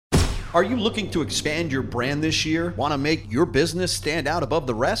Are you looking to expand your brand this year? Want to make your business stand out above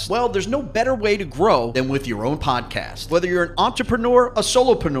the rest? Well, there's no better way to grow than with your own podcast. Whether you're an entrepreneur, a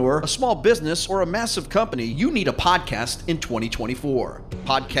solopreneur, a small business, or a massive company, you need a podcast in 2024.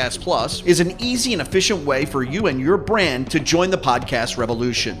 Podcast Plus is an easy and efficient way for you and your brand to join the podcast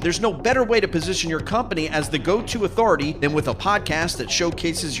revolution. There's no better way to position your company as the go-to authority than with a podcast that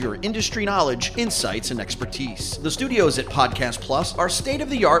showcases your industry knowledge, insights, and expertise. The studios at Podcast Plus are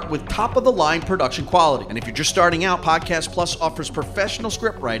state-of-the-art with top-of-the-line production quality. And if you're just starting out, Podcast Plus offers professional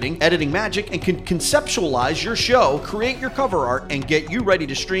script writing, editing magic, and can conceptualize your show, create your cover art, and get you ready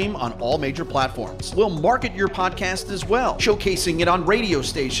to stream on all major platforms. We'll market your podcast as well, showcasing it on radio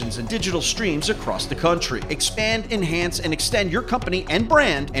stations and digital streams across the country. Expand, enhance, and extend your company and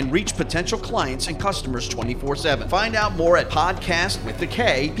brand and reach potential clients and customers 24/7. Find out more at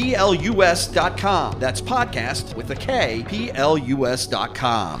podcastwithak.plus.com. That's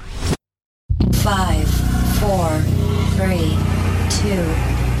podcastwithak.plus.com. 5, 4, 3, 2,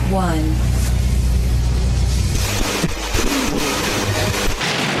 1.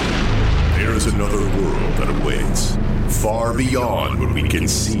 There is another world that awaits, far beyond what we can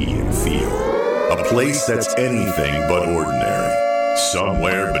see and feel. A place that's anything but ordinary,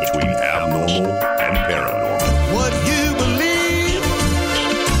 somewhere between abnormal and paranormal. What you believe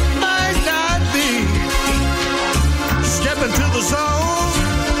might not be. Step into the zone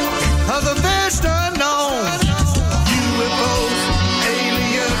of the vast unknown. UFOs,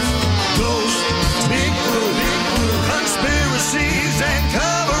 aliens, ghosts, Bigfoot, conspiracies and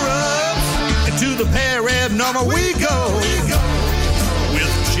cover-ups. And to the paranormal we go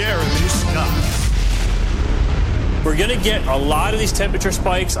with Jeremy Scott. We're going to get a lot of these temperature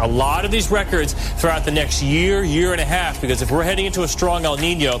spikes, a lot of these records throughout the next year, year and a half, because if we're heading into a strong El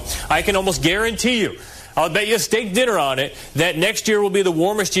Nino, I can almost guarantee you, I'll bet you a steak dinner on it, that next year will be the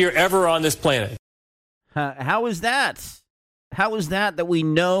warmest year ever on this planet. How is that? How is that we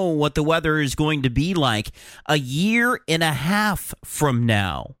know what the weather is going to be like a year and a half from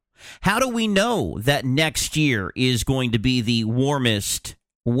now? How do we know that next year is going to be the warmest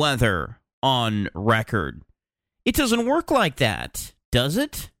weather on record? It doesn't work like that, does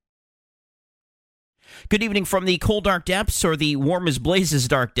it? Good evening from the cold, dark depths, or the warm as blazes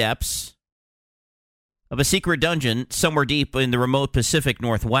dark depths of a secret dungeon somewhere deep in the remote Pacific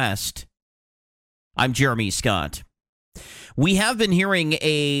Northwest. I'm Jeremy Scott. We have been hearing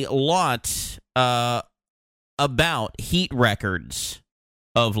a lot about heat records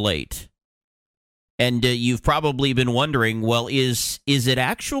of late. And you've probably been wondering, well, is it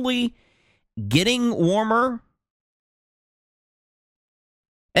actually getting warmer?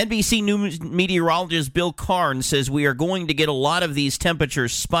 NBC News meteorologist Bill Karn says we are going to get a lot of these temperature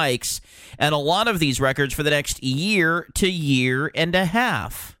spikes and a lot of these records for the next year to year and a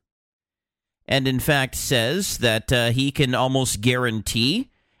half. And in fact says that he can almost guarantee,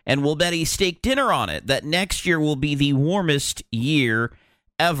 and will bet a steak dinner on it, that next year will be the warmest year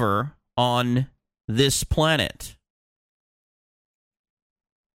ever on this planet.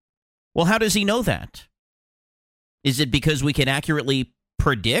 Well, how does he know that? Is it because we can accurately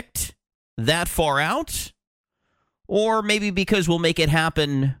predict that far out? Or maybe because we'll make it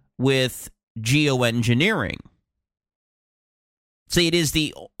happen with geoengineering? See, it is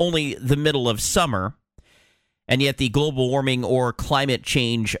only the middle of summer, and yet the global warming or climate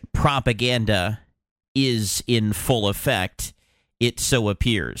change propaganda is in full effect. It so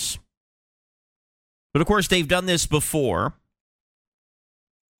appears. But of course, they've done this before.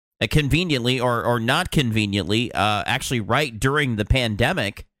 Conveniently or not conveniently, actually right during the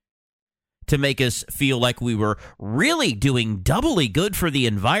pandemic, to make us feel like we were really doing doubly good for the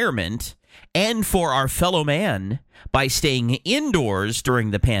environment and for our fellow man by staying indoors during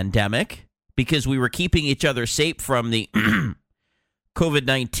the pandemic, because we were keeping each other safe from the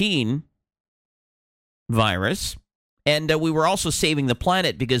COVID-19 virus. And we were also saving the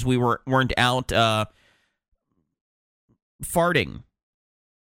planet because we weren't out farting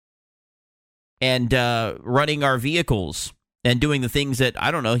and running our vehicles and doing the things that,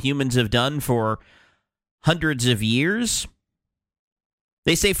 I don't know, humans have done for hundreds of years.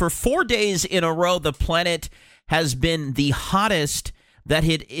 They say for 4 days in a row, the planet has been the hottest that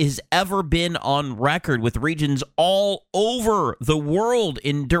it has ever been on record, with regions all over the world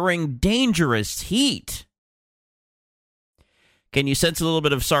enduring dangerous heat. Can you sense a little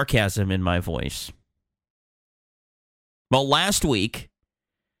bit of sarcasm in my voice? Well, last week,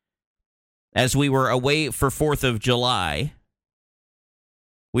 as we were away for 4th of July,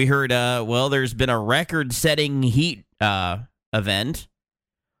 we heard, there's been a record-setting heat event,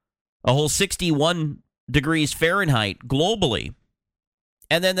 a whole 61 degrees Fahrenheit globally.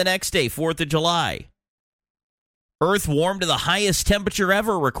 And then the next day, 4th of July, Earth warmed to the highest temperature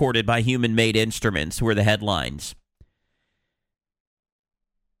ever recorded by human-made instruments, were the headlines.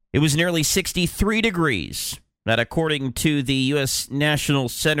 It was nearly 63 degrees, that according to the U.S. National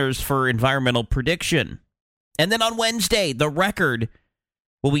Centers for Environmental Prediction. And then on Wednesday, the record,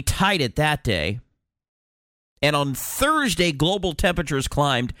 well, we tied it that day. And on Thursday, global temperatures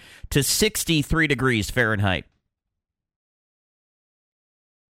climbed to 63 degrees Fahrenheit.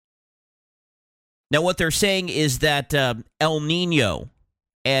 Now, what they're saying is that El Nino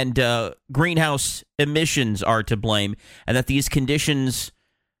and greenhouse emissions are to blame, and that these conditions,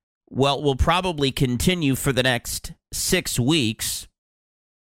 well, will probably continue for the next 6 weeks.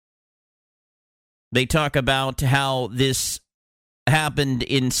 They talk about how this happened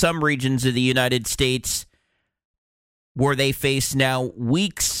in some regions of the United States where they face now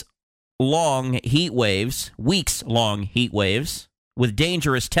weeks-long heat waves, with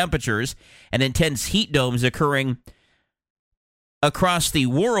dangerous temperatures and intense heat domes occurring across the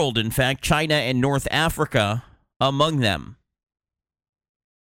world. In fact, China and North Africa among them.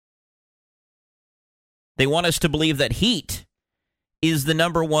 They want us to believe that heat is the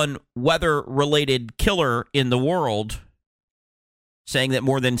number one weather-related killer in the world, saying that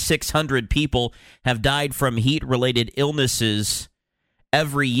more than 600 people have died from heat-related illnesses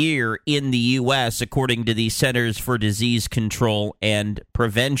every year in the U.S., according to the Centers for Disease Control and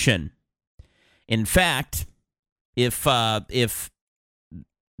Prevention. In fact, if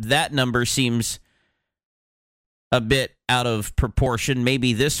that number seems a bit out of proportion,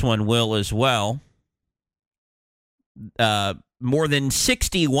 maybe this one will as well. More than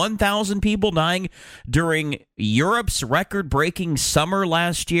 61,000 people dying during Europe's record-breaking summer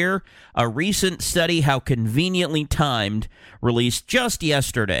last year. A recent study, how conveniently timed, released just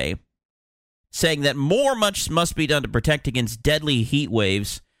yesterday, saying that much must be done to protect against deadly heat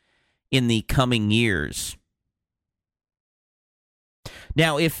waves in the coming years.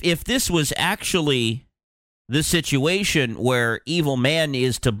 Now, if this was actually the situation where evil man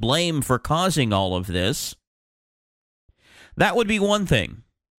is to blame for causing all of this, that would be one thing.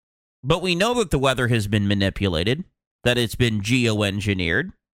 But we know that the weather has been manipulated, that it's been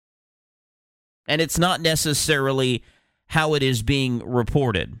geoengineered, and it's not necessarily how it is being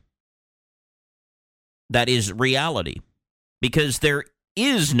reported. That is reality, because there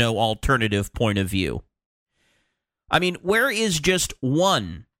is no alternative point of view. I mean, where is just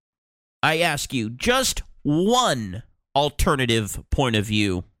one, I ask you, just one alternative point of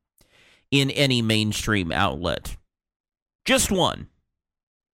view in any mainstream outlet? Just one.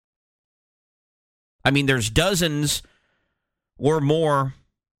 I mean, there's dozens or more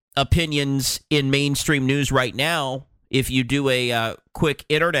opinions in mainstream news right now. If you do a quick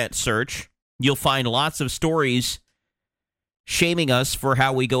internet search, you'll find lots of stories shaming us for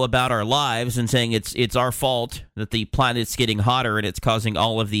how we go about our lives and saying it's our fault that the planet's getting hotter and it's causing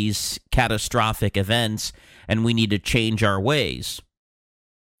all of these catastrophic events and we need to change our ways.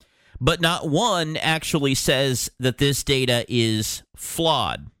 But not one actually says that this data is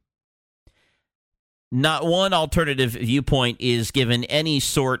flawed. Not one alternative viewpoint is given any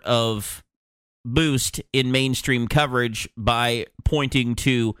sort of boost in mainstream coverage by pointing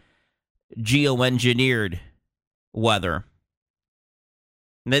to geoengineered weather.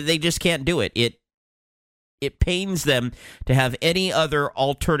 They just can't do it. It pains them to have any other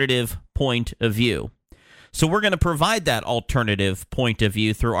alternative point of view. So we're going to provide that alternative point of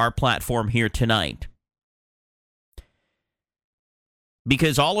view through our platform here tonight.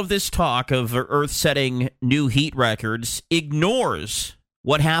 Because all of this talk of Earth setting new heat records ignores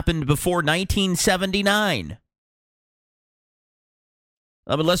what happened before 1979.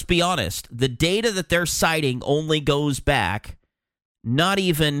 I mean, let's be honest. The data that they're citing only goes back not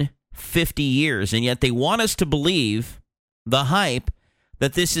even 50 years, and yet they want us to believe the hype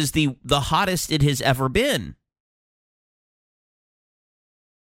that this is the hottest it has ever been.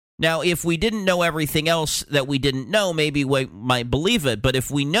 Now, if we didn't know everything else that we didn't know, maybe we might believe it. But if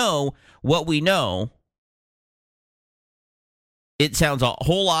we know what we know, it sounds a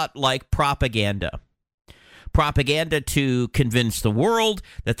whole lot like propaganda. Propaganda to convince the world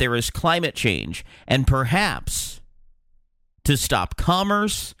that there is climate change, and perhaps to stop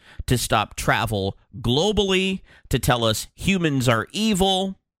commerce, to stop travel globally, to tell us humans are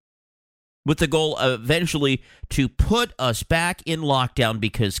evil, with the goal eventually to put us back in lockdown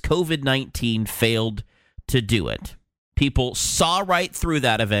because COVID-19 failed to do it. People saw right through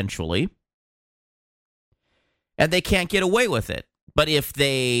that eventually, and they can't get away with it. But if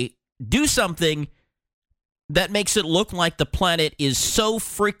they do something that makes it look like the planet is so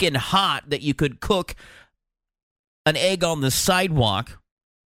freaking hot that you could cook an egg on the sidewalk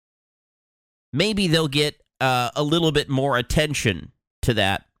maybe they'll get a little bit more attention to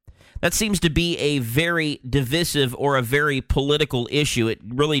that. That seems to be a very divisive or a very political issue. It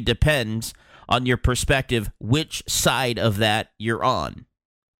really depends on your perspective, which side of that you're on.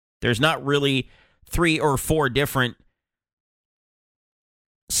 There's not really 3 or 4 different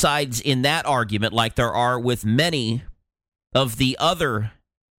sides in that argument like there are with many of the other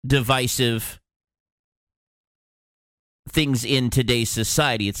divisive things in today's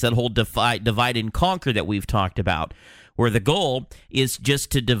society. It's that whole divide and conquer that we've talked about, where the goal is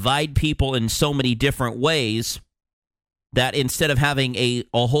just to divide people in so many different ways that instead of having a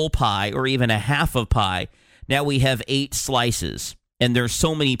whole pie or even a half of pie, now we have 8 slices, and there's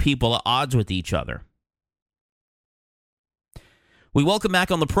so many people at odds with each other. We welcome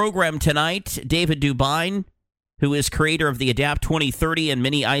back on the program tonight David DuByne, who is creator of the Adapt 2030 and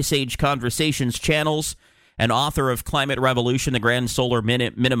many Ice Age Conversations channels and author of Climate Revolution, the Grand Solar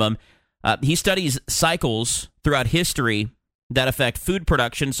Minimum. He studies cycles throughout history that affect food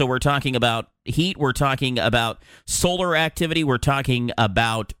production. So we're talking about heat, we're talking about solar activity, we're talking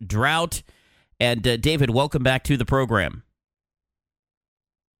about drought. And David, welcome back to the program.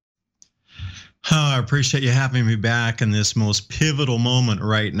 I appreciate you having me back in this most pivotal moment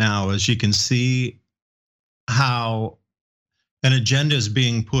right now. As you can see how an agenda is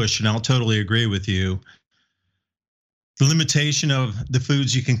being pushed, and I'll totally agree with you. The limitation of the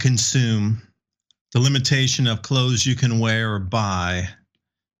foods you can consume, the limitation of clothes you can wear or buy,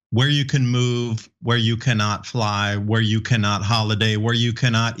 where you can move, where you cannot fly, where you cannot holiday, where you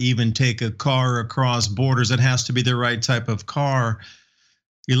cannot even take a car across borders. It has to be the right type of car,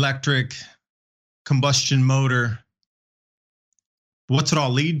 electric, combustion motor. What's it all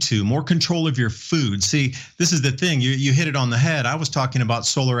lead to? More control of your food. See, this is the thing. You hit it on the head. I was talking about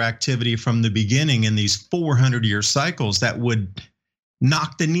solar activity from the beginning in these 400-year cycles that would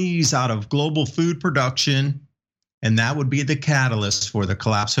knock the knees out of global food production, and that would be the catalyst for the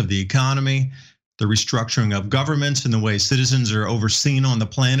collapse of the economy, the restructuring of governments, and the way citizens are overseen on the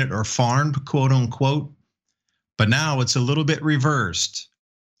planet or farmed, quote unquote. But now it's a little bit reversed.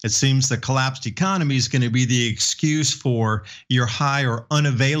 It seems the collapsed economy is going to be the excuse for your high or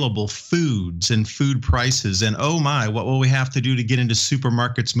unavailable foods and food prices. And oh my, what will we have to do to get into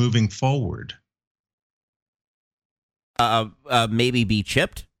supermarkets moving forward? Maybe be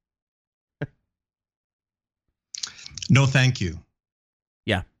chipped? No, thank you.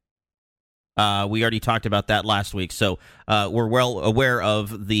 Yeah. We already talked about that last week. So we're well aware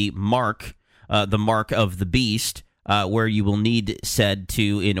of the mark of the beast. Where you will need said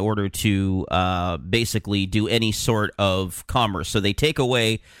to in order to basically do any sort of commerce. So they take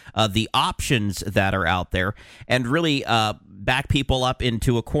away the options that are out there and really back people up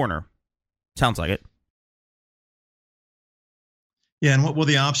into a corner. Sounds like it. Yeah, and what will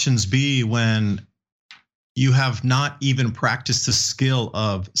the options be when you have not even practiced the skill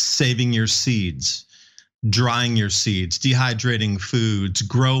of saving your seeds, drying your seeds, dehydrating foods,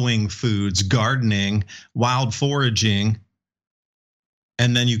 growing foods, gardening, wild foraging,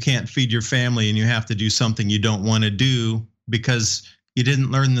 and then you can't feed your family and you have to do something you don't want to do because you didn't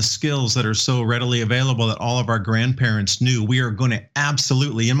learn the skills that are so readily available that all of our grandparents knew. We are going to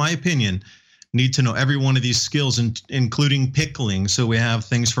absolutely, in my opinion, need to know every one of these skills, including pickling, so we have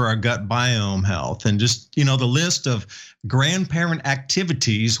things for our gut biome health. And just, the list of grandparent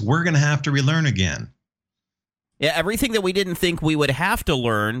activities we're going to have to relearn again. Yeah, everything that we didn't think we would have to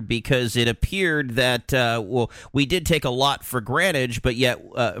learn because it appeared that, we did take a lot for granted, but yet,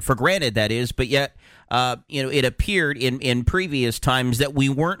 it appeared in previous times that we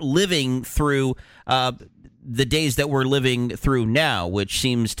weren't living through the days that we're living through now, which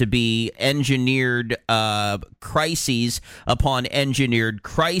seems to be engineered crises upon engineered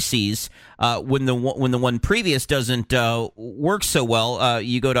crises. When the one previous doesn't work so well,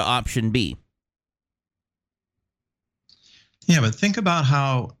 you go to option B. Yeah, but think about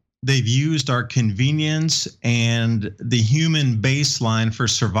how they've used our convenience and the human baseline for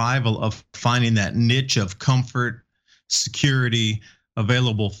survival of finding that niche of comfort, security,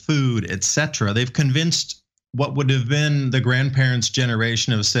 available food, etc. They've convinced what would have been the grandparents'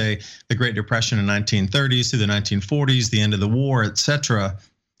 generation of, say, the Great Depression in the 1930s through the 1940s, the end of the war, etc.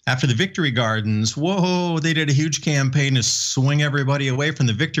 After the Victory Gardens, they did a huge campaign to swing everybody away from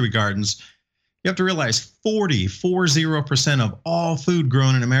the Victory Gardens. You have to realize 40% of all food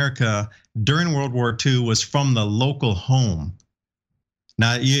grown in America during World War II was from the local home.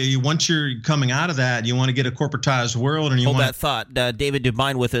 Now, once you're coming out of that, you want to get a corporatized world. And Hold that thought. David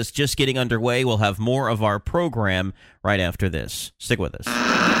DuByne with us, just getting underway. We'll have more of our program right after this. Stick with us.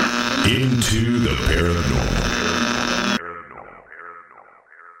 Into the paranormal.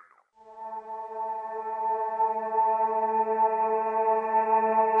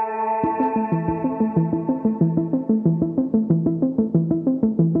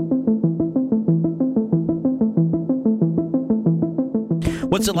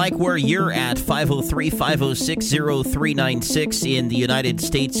 What's it like where you're at? 503-506-0396 in the United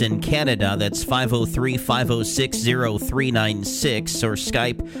States and Canada. That's 503-506-0396, or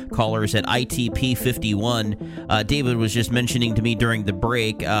Skype callers at ITP51. David was just mentioning to me during the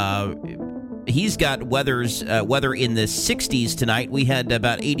break, he's got weather in the 60s tonight. We had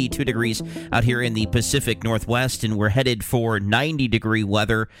about 82 degrees out here in the Pacific Northwest, and we're headed for 90-degree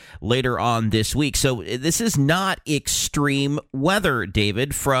weather later on this week. So this is not extreme weather,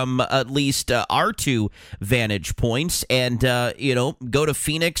 David, from at least our two vantage points. And, go to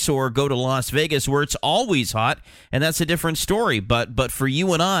Phoenix or go to Las Vegas where it's always hot, and that's a different story. But for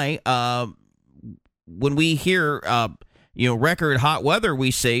you and I, when we hear, record hot weather,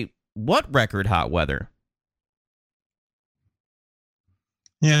 we say, what record hot weather?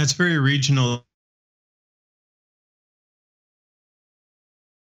 Yeah, it's very regional.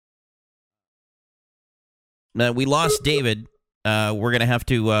 We lost David. We're going to have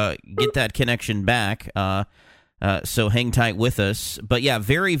to get that connection back. So hang tight with us. But yeah,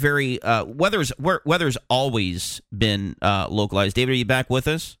 very, very weather's always been localized. David, are you back with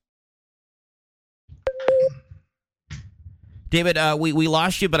us? David, we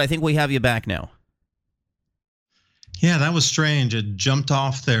lost you, but I think we have you back now. Yeah, that was strange. It jumped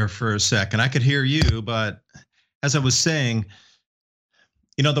off there for a second. I could hear you, but as I was saying,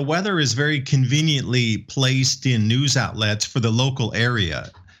 the weather is very conveniently placed in news outlets for the local area.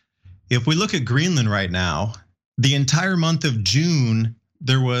 If we look at Greenland right now, the entire month of June,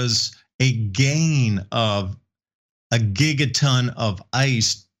 there was a gain of a gigaton of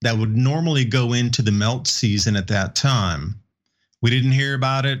ice that would normally go into the melt season at that time. We didn't hear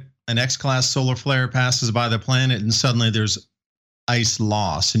about it. An X-class solar flare passes by the planet, and suddenly there's ice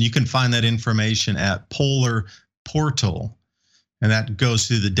loss. And you can find that information at Polar Portal. And that goes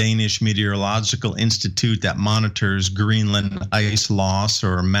through the Danish Meteorological Institute that monitors Greenland ice loss,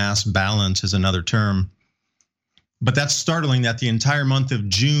 or mass balance is another term. But that's startling that the entire month of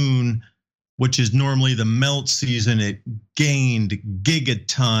June, which is normally the melt season, it gained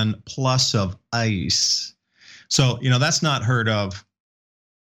gigaton plus of ice. So, that's not heard of.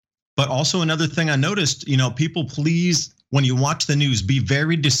 But also another thing I noticed, people, please, when you watch the news, be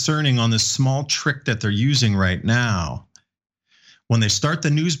very discerning on this small trick that they're using right now. When they start the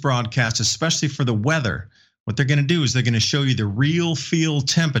news broadcast, especially for the weather, what they're going to do is they're going to show you the real field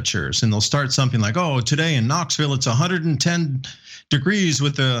temperatures. And they'll start something like, today in Knoxville, it's 110 degrees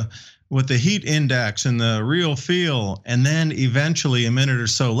with the heat index and the real feel. And then eventually a minute or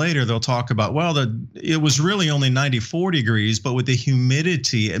so later, they'll talk about, it was really only 94 degrees, but with the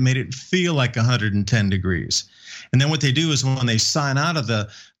humidity, it made it feel like 110 degrees. And then what they do is when they sign out of the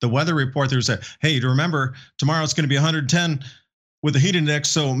weather report, there's hey, remember, tomorrow it's going to be 110 with the heat index,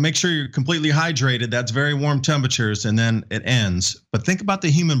 so make sure you're completely hydrated. That's very warm temperatures, and then it ends. But think about the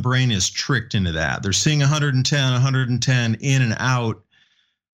human brain is tricked into that. They're seeing 110 in and out,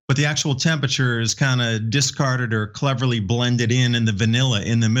 but the actual temperature is kind of discarded or cleverly blended in the vanilla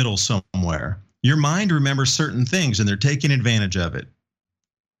in the middle somewhere. Your mind remembers certain things, and they're taking advantage of it.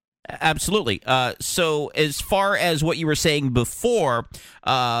 Absolutely. So as far as what you were saying before,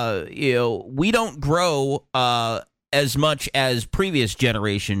 we don't grow as much as previous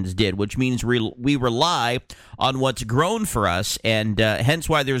generations did, which means we rely on what's grown for us, and hence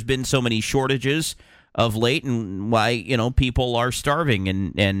why there's been so many shortages of late, and why people are starving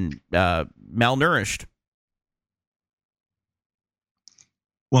and malnourished.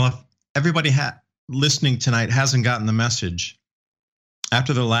 Well, if everybody listening tonight hasn't gotten the message,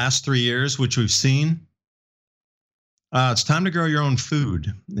 after the last 3 years, which we've seen, it's time to grow your own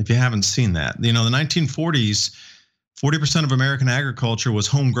food. If you haven't seen that, the 1940s. 40% of American agriculture was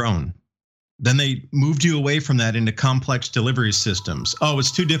homegrown. Then they moved you away from that into complex delivery systems.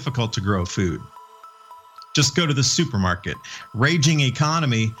 It's too difficult to grow food. Just go to the supermarket. Raging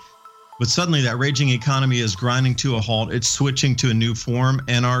economy, but suddenly that raging economy is grinding to a halt. It's switching to a new form,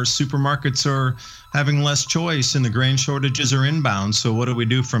 and our supermarkets are having less choice, and the grain shortages are inbound. So what do we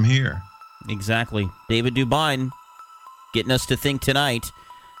do from here? Exactly. David DuByne getting us to think tonight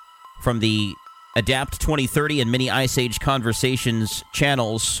from the Adapt 2030 and many Ice Age Conversations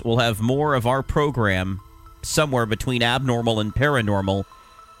channels. We'll have more of our program somewhere between abnormal and paranormal.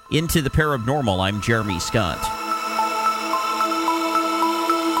 Into the paranormal, I'm Jeremy Scott.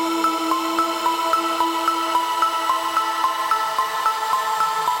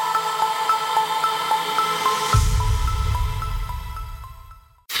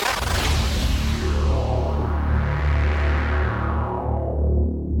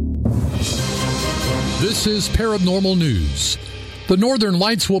 This is Paranormal News. The northern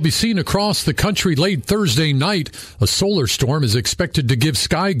lights will be seen across the country late Thursday night. A solar storm is expected to give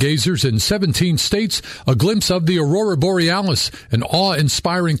sky gazers in 17 states a glimpse of the aurora borealis, an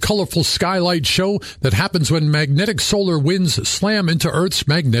awe-inspiring, colorful skylight show that happens when magnetic solar winds slam into Earth's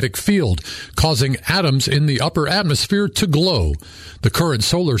magnetic field, causing atoms in the upper atmosphere to glow. The current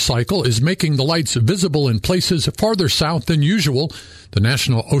solar cycle is making the lights visible in places farther south than usual. The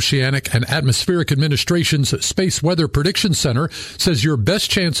National Oceanic and Atmospheric Administration's Space Weather Prediction Center says your best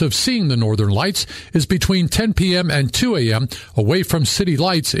chance of seeing the northern lights is between 10 p.m. and 2 a.m. away from city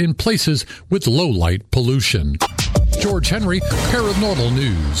lights in places with low light pollution. George Henry, Paranormal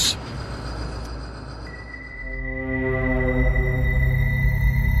News.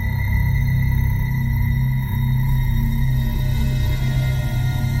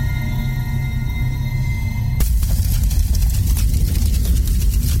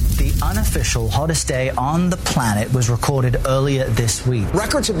 Unofficial hottest day on the planet was recorded earlier this week.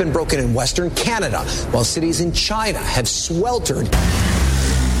 Records have been broken in Western Canada, while cities in China have sweltered.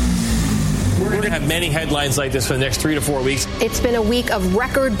 We're going to have many headlines like this for the next 3 to 4 weeks. It's been a week of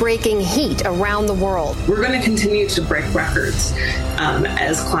record-breaking heat around the world. We're going to continue to break records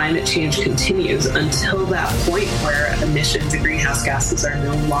as climate change continues until that point where emissions and greenhouse gases are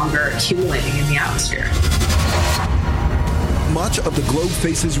no longer accumulating in the atmosphere. Much of the globe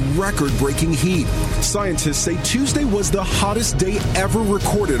faces record-breaking heat. Scientists say Tuesday was the hottest day ever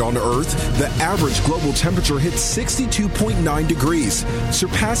recorded on Earth. The average global temperature hit 62.9 degrees,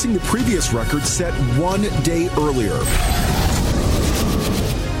 surpassing the previous record set 1 day earlier.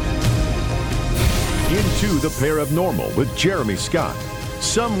 Into the Paranormal with Jeremy Scott.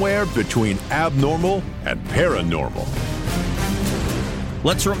 Somewhere between abnormal and paranormal.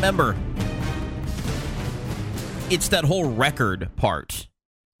 Let's remember, it's that whole record part.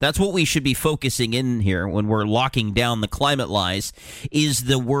 That's what we should be focusing in here when we're locking down the climate lies, is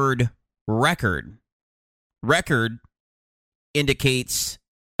the word record. Record indicates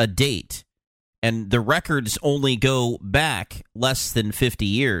a date, and the records only go back less than 50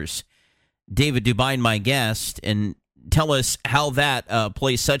 years. David DuByne, my guest, and tell us how that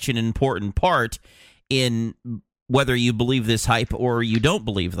plays such an important part in whether you believe this hype or you don't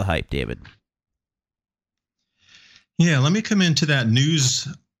believe the hype, David. Yeah, let me come into that news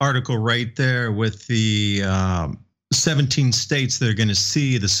article right there with the 17 states that are going to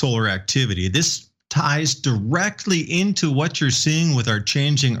see the solar activity. This ties directly into what you're seeing with our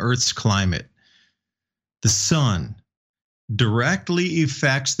changing Earth's climate. The sun directly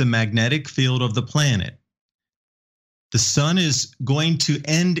affects the magnetic field of the planet. The sun is going to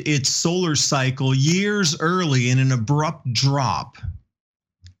end its solar cycle years early in an abrupt drop.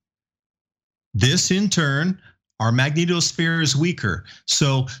 This, in turn, our magnetosphere is weaker,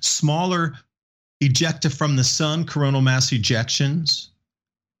 so smaller ejecta from the sun, coronal mass ejections,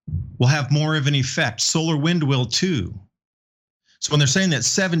 will have more of an effect. Solar wind will too. So when they're saying that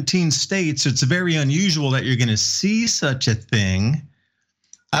 17 states, it's very unusual that you're going to see such a thing.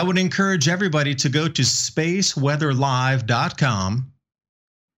 I would encourage everybody to go to spaceweatherlive.com.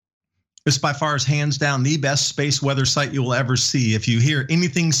 This by far is hands down the best space weather site you will ever see. If you hear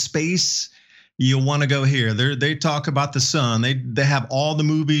anything space, you'll want to go here. They talk about the sun. They have all the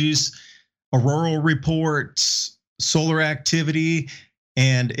movies, auroral reports, solar activity.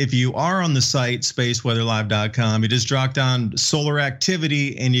 And if you are on the site, spaceweatherlive.com, you just drop down solar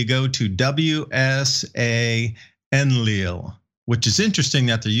activity and you go to WSA Enlil, which is interesting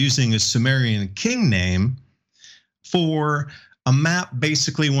that they're using a Sumerian king name for a map.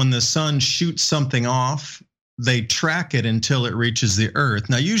 Basically, when the sun shoots something off, they track it until it reaches the Earth.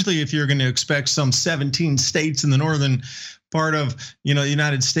 Now, usually if you're going to expect some 17 states in the northern part of, the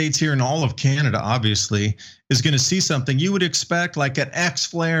United States here and all of Canada, obviously, is going to see something, you would expect like an X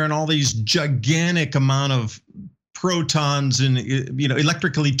flare and all these gigantic amount of protons and,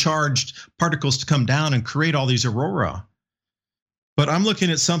 electrically charged particles to come down and create all these aurora. But I'm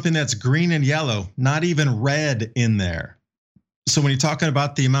looking at something that's green and yellow, not even red in there. So when you're talking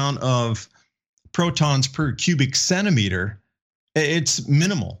about the amount of protons per cubic centimeter, it's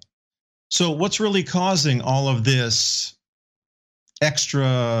minimal. So what's really causing all of this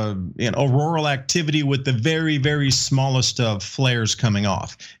extra auroral activity with the very, very smallest of flares coming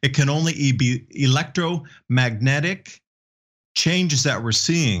off? It can only be electromagnetic changes that we're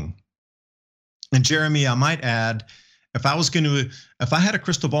seeing. And Jeremy, I might add, if I had a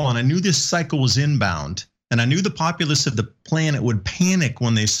crystal ball and I knew this cycle was inbound, and I knew the populace of the planet would panic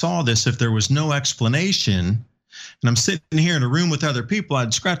when they saw this if there was no explanation, and I'm sitting here in a room with other people,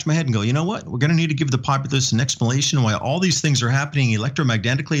 I'd scratch my head and go, you know what? We're going to need to give the populace an explanation why all these things are happening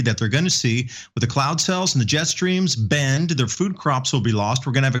electromagnetically that they're going to see with the cloud cells and the jet streams bend. Their food crops will be lost.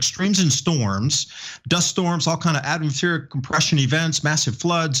 We're going to have extremes and storms, dust storms, all kind of atmospheric compression events, massive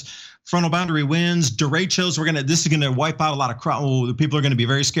floods, frontal boundary winds, derechos. This is going to wipe out a lot of crop. Oh, people are going to be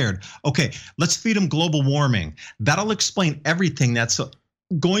very scared. Okay, let's feed them global warming. That'll explain everything that's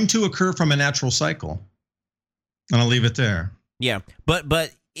going to occur from a natural cycle. And I'll leave it there. Yeah,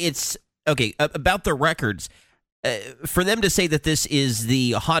 but it's okay about the records. For them to say that this is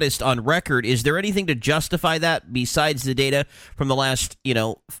the hottest on record, is there anything to justify that besides the data from the last,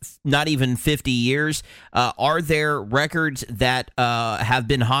 not even 50 years? Are there records that have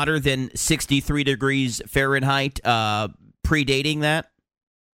been hotter than 63 degrees Fahrenheit predating that?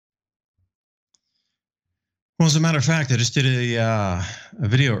 Well, as a matter of fact, I just did a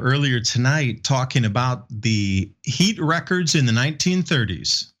video earlier tonight talking about the heat records in the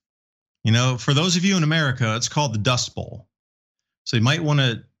 1930s. For those of you in America, it's called the Dust Bowl. So you might want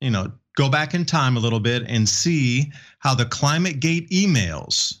to, go back in time a little bit and see how the ClimateGate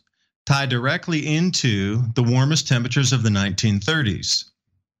emails tie directly into the warmest temperatures of the 1930s.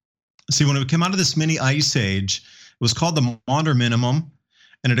 See, when we came out of this mini ice age, it was called the Maunder Minimum.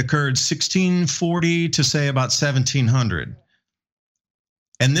 And it occurred 1640 to say about 1700.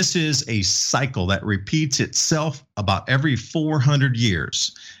 And this is a cycle that repeats itself about every 400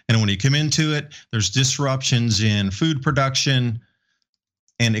 years. And when you come into it, there's disruptions in food production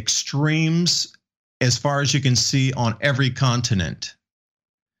and extremes as far as you can see on every continent.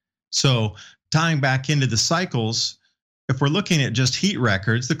 So tying back into the cycles, if we're looking at just heat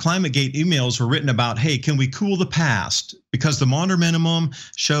records, the ClimateGate emails were written about, hey, can we cool the past? Because the Maunder Minimum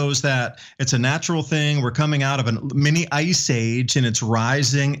shows that it's a natural thing. We're coming out of a mini ice age and it's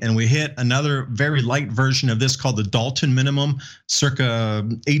rising, and we hit another very light version of this called the Dalton Minimum circa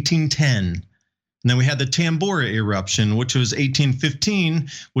 1810. And then we had the Tambora eruption, which was 1815,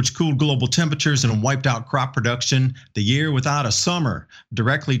 which cooled global temperatures and wiped out crop production. The year without a summer,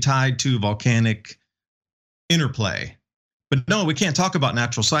 directly tied to volcanic interplay. But no, we can't talk about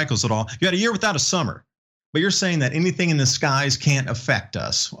natural cycles at all. You had a year without a summer, but you're saying that anything in the skies can't affect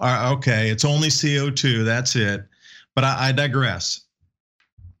us. Okay, it's only CO2, that's it. But I digress.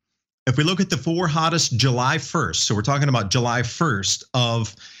 If we look at the 4 hottest July 1st, so we're talking about July 1st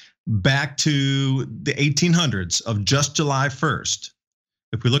of back to the 1800s of just July 1st.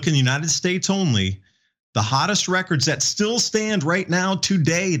 If we look in the United States only, the hottest records that still stand right now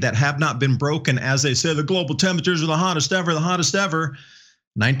today that have not been broken, as they say, the global temperatures are the hottest ever,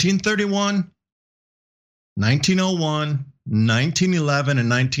 1931, 1901, 1911, and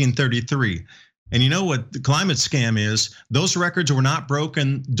 1933. And you know what the climate scam is? Those records were not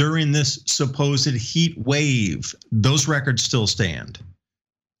broken during this supposed heat wave. Those records still stand.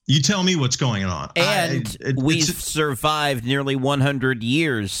 You tell me what's going on. And we've survived nearly 100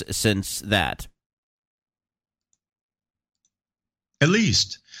 years since that. At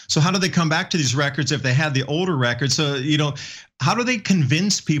least. So how do they come back to these records if they had the older records? So, how do they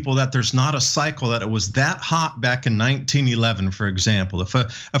convince people that there's not a cycle, that it was that hot back in 1911, for example? If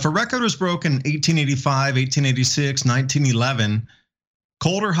a record was broken in 1885, 1886, 1911,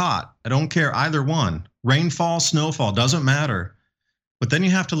 cold or hot, I don't care either one. Rainfall, snowfall, doesn't matter. But then you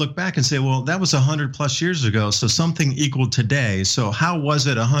have to look back and say, well, that was 100 plus years ago, so something equaled today. So how was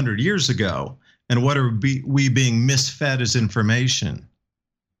it 100 years ago? And what are we being misfed as information?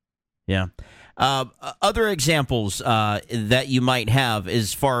 Yeah. Other examples that you might have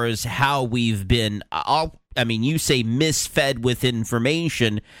as far as how we've been, you say misfed with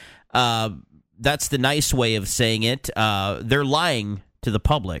information. That's the nice way of saying it. They're lying to the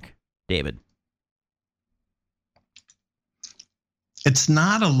public, David. It's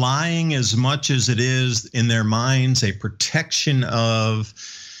not a lying as much as it is, in their minds, a protection of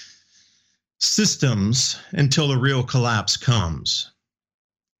systems until the real collapse comes.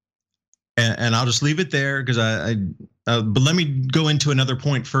 And I'll just leave it there because but let me go into another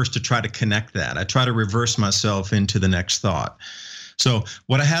point first to try to connect that. I try to reverse myself into the next thought. So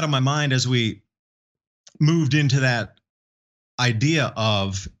what I had on my mind as we moved into that idea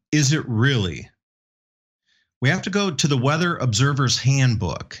of, is it really? We have to go to the Weather Observer's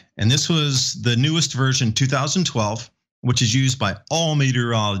Handbook. And this was the newest version, 2012, which is used by all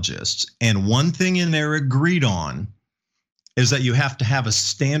meteorologists. And one thing in there agreed on is that you have to have a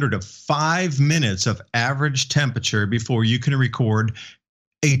standard of 5 minutes of average temperature before you can record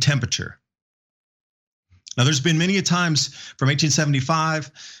a temperature. Now, there's been many times from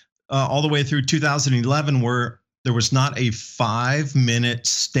 1875 all the way through 2011 where there was not a 5-minute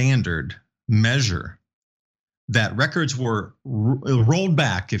standard measure that records were rolled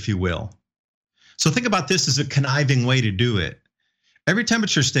back, if you will. So think about this as a conniving way to do it. Every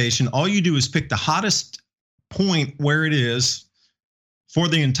temperature station, all you do is pick the hottest point where it is for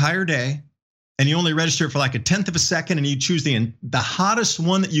the entire day, and you only register it for like a tenth of a second, and you choose the hottest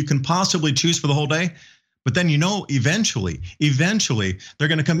one that you can possibly choose for the whole day. But then eventually, they're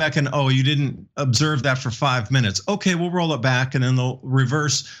going to come back and, oh, you didn't observe that for 5 minutes. Okay, we'll roll it back, and then they'll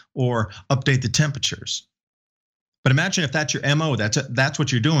reverse or update the temperatures. But imagine if that's your MO, that's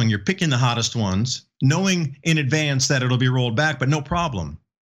what you're doing. You're picking the hottest ones, knowing in advance that it'll be rolled back, but no problem.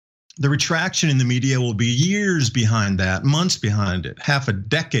 The retraction in the media will be years behind that, months behind it, half a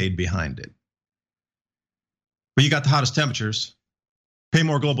decade behind it. But you got the hottest temperatures, pay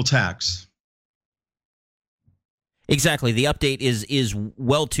more global tax. Exactly. The update is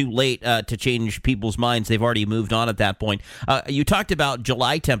well too late to change people's minds. They've already moved on at that point. You talked about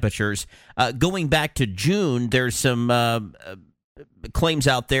July temperatures. Going back to June, there's some claims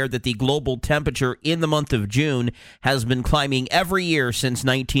out there that the global temperature in the month of June has been climbing every year since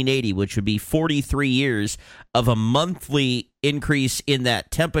 1980, which would be 43 years of a monthly increase in that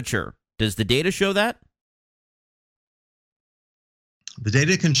temperature. Does the data show that? The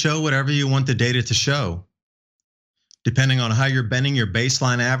data can show whatever you want the data to show, depending on how you're bending your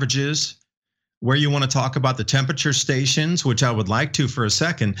baseline averages, where you want to talk about the temperature stations, which I would like to for a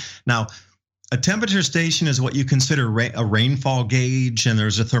second. Now, a temperature station is what you consider a rainfall gauge, and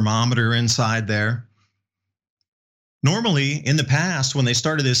there's a thermometer inside there. Normally, in the past, when they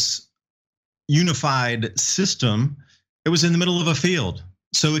started this unified system, it was in the middle of a field,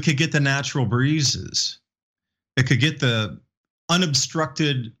 so it could get the natural breezes. It could get the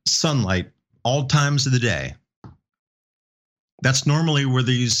unobstructed sunlight all times of the day. That's normally where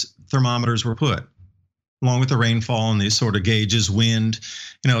these thermometers were put, along with the rainfall and these sort of gauges, wind.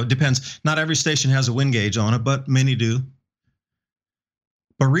 It depends. Not every station has a wind gauge on it, but many do.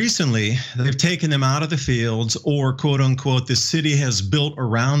 But recently, they've taken them out of the fields, or quote unquote, the city has built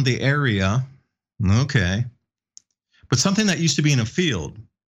around the area. Okay. But something that used to be in a field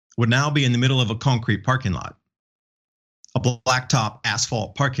would now be in the middle of a concrete parking lot, a blacktop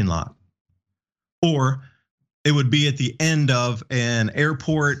asphalt parking lot, or it would be at the end of an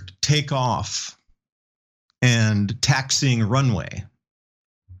airport takeoff and taxiing runway.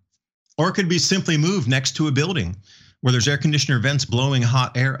 Or it could be simply moved next to a building where there's air conditioner vents blowing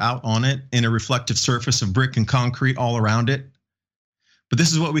hot air out on it in a reflective surface of brick and concrete all around it. But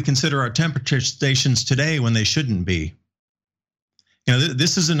this is what we consider our temperature stations today when they shouldn't be.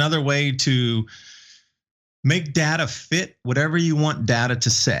 This is another way to make data fit whatever you want data to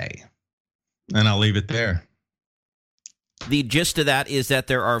say. And I'll leave it there. The gist of that is that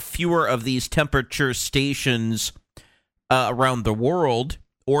there are fewer of these temperature stations around the world,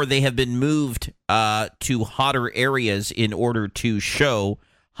 or they have been moved to hotter areas in order to show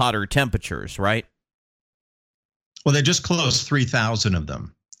hotter temperatures, right? Well, they just closed 3,000 of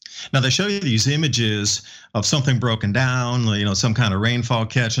them. Now, they show you these images of something broken down, some kind of rainfall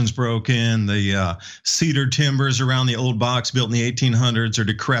catching's broken. The cedar timbers around the old box built in the 1800s are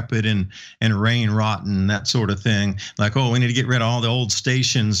decrepit and rain rotten, that sort of thing. Like, oh, we need to get rid of all the old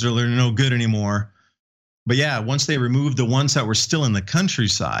stations. They're no good anymore. But yeah, once they removed the ones that were still in the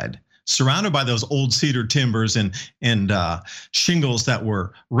countryside, surrounded by those old cedar timbers and shingles that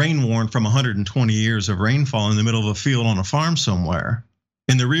were rain-worn from 120 years of rainfall in the middle of a field on a farm somewhere,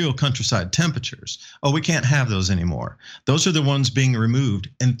 in the real countryside temperatures. Oh, we can't have those anymore. Those are the ones being removed,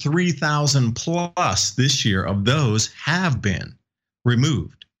 and 3,000 plus this year of those have been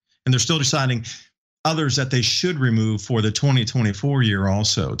removed. And they're still deciding others that they should remove for the 2024 year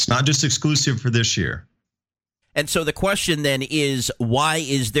also. It's not just exclusive for this year. And so the question then is, why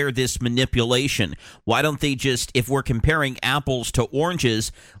is there this manipulation? Why don't they just, if we're comparing apples to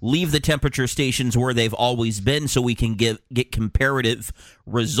oranges, leave the temperature stations where they've always been so we can get comparative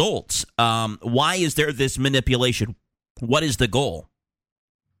results? Why is there this manipulation? What is the goal?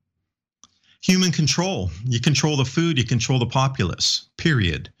 Human control. You control the food, you control the populace,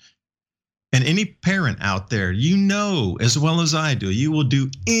 period. And any parent out there, as well as I do, you will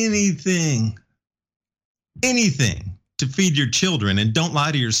do anything to feed your children, and don't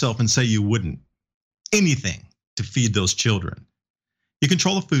lie to yourself and say you wouldn't. Anything to feed those children. You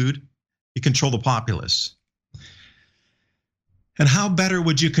control the food, you control the populace. And how better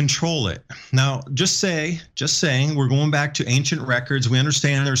would you control it? Now, just saying, we're going back to ancient records. We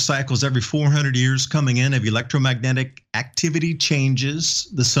understand there's cycles every 400 years coming in of electromagnetic activity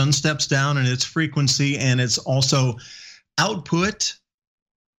changes. The sun steps down in its frequency and its also output,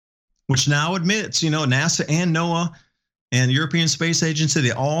 which now admits, NASA and NOAA and the European Space Agency,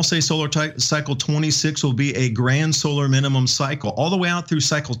 they all say solar cycle 26 will be a grand solar minimum cycle, all the way out through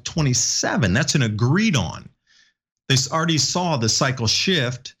cycle 27. That's an agreed on. They already saw the cycle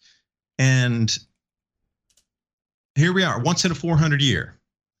shift, and here we are, once in a 400 year.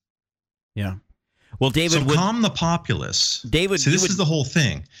 Yeah. Well, David, so calm the populace. David, so this is the whole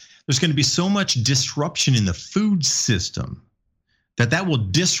thing. There's going to be so much disruption in the food system that will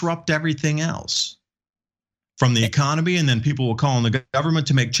disrupt everything else. From the economy, and then people will call on the government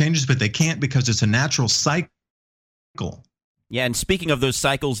to make changes, but they can't because it's a natural cycle. Yeah, and speaking of those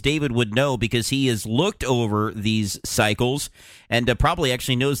cycles, David would know because he has looked over these cycles and probably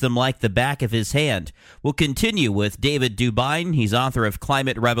actually knows them like the back of his hand. We'll continue with David DuByne. He's author of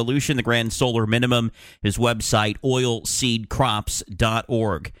Climate Revolution, the Grand Solar Minimum, his website,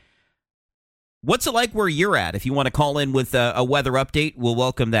 oilseedcrops.org. What's it like where you're at? If you want to call in with a weather update, we'll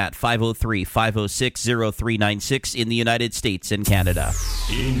welcome that. 503-506-0396 in the United States and Canada.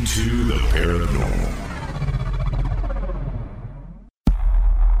 Into the paranormal.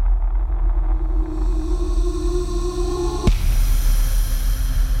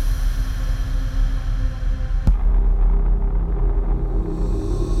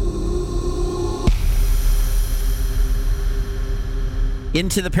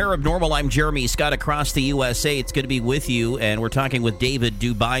 Into the paranormal, I'm Jeremy Scott across the USA. It's good to be with you, and we're talking with David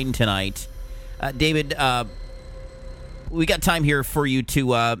DuByne tonight. David, we got time here for you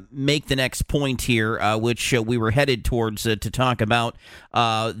to make the next point here, which we were headed towards to talk about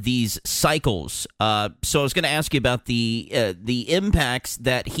these cycles. So I was going to ask you about the impacts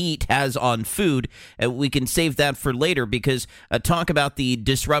that heat has on food. We can save that for later because talk about the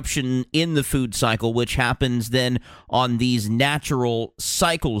disruption in the food cycle, which happens then on these natural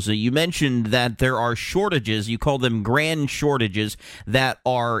cycles. You mentioned that there are shortages. You call them grand shortages that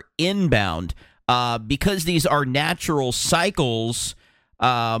are inbound. Because these are natural cycles,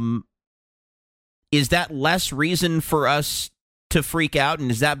 is that less reason for us to freak out?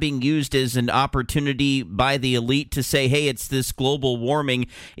 And is that being used as an opportunity by the elite to say, hey, it's this global warming,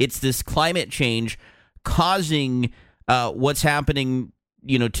 it's this climate change causing what's happening,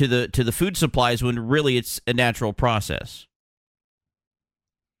 to the food supplies when really it's a natural process?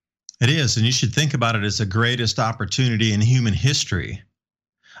 It is, and you should think about it as the greatest opportunity in human history.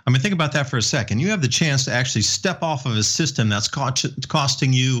 I mean, think about that for a second. You have the chance to actually step off of a system that's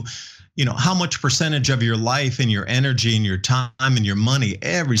costing you, how much percentage of your life and your energy and your time and your money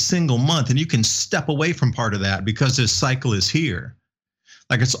every single month. And you can step away from part of that because this cycle is here.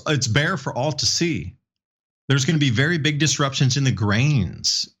 Like it's bare for all to see. There's going to be very big disruptions in the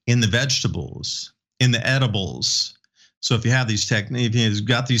grains, in the vegetables, in the edibles. So if you have these techniques, if you've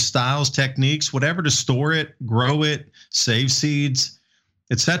got these styles, techniques, whatever to store it, grow it, save seeds,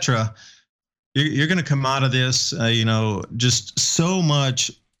 etc., you're going to come out of this, just so much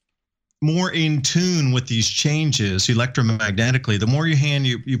more in tune with these changes electromagnetically. The more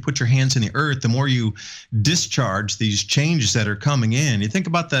you put your hands in the earth, the more you discharge these changes that are coming in. You think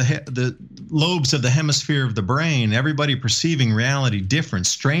about the lobes of the hemisphere of the brain, everybody perceiving reality different,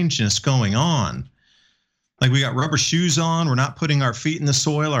 strangeness going on. Like we got rubber shoes on, we're not putting our feet in the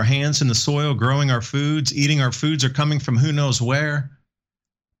soil, our hands in the soil, growing our foods, eating our foods are coming from who knows where.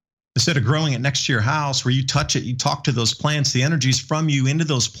 Instead of growing it next to your house where you touch it, you talk to those plants, the energy's from you into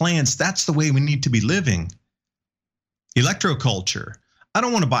those plants. That's the way we need to be living. Electroculture. I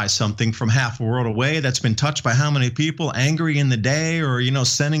don't want to buy something from half a world away that's been touched by how many people, angry in the day, or,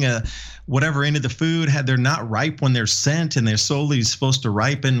 sending a whatever into the food. They're not ripe when they're sent and they're solely supposed to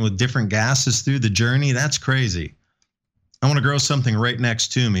ripen with different gases through the journey. That's crazy. I want to grow something right next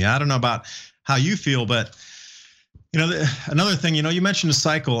to me. I don't know about how you feel, but another thing, you mentioned a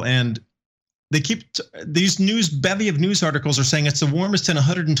cycle, and they keep these bevy of news articles are saying it's the warmest in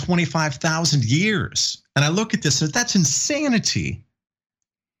 125,000 years. And I look at this and that's insanity.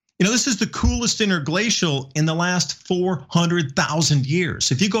 This is the coolest interglacial in the last 400,000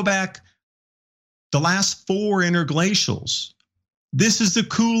 years. If you go back the last 4 interglacials, this is the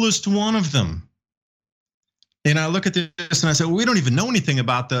coolest one of them. And I look at this and I say, well, we don't even know anything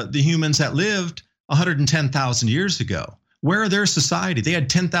about the humans that lived 110,000 years ago. Where are their society? They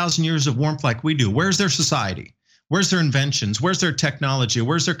had 10,000 years of warmth like we do. Where's their society? Where's their inventions? Where's their technology?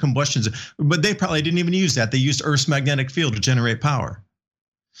 Where's their combustions? But they probably didn't even use that. They used Earth's magnetic field to generate power.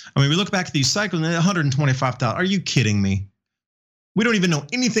 I mean, we look back at these cycles, 125,000. Are you kidding me? We don't even know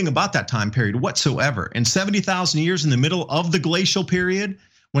anything about that time period whatsoever. And 70,000 years in the middle of the glacial period,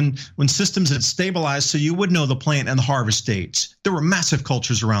 when systems had stabilized so you would know the plant and the harvest dates, there were massive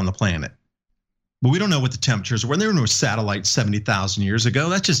cultures around the planet. But we don't know what the temperatures were. There were no satellites 70,000 years ago.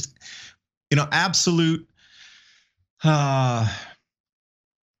 That's just, absolute,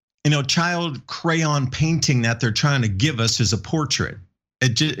 child crayon painting that they're trying to give us is a portrait.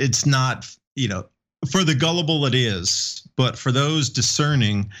 It's not, for the gullible it is, but for those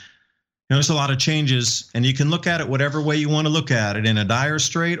discerning, there's a lot of changes, and you can look at it whatever way you want to look at it, in a dire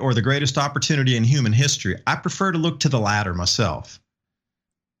strait or the greatest opportunity in human history. I prefer to look to the latter myself.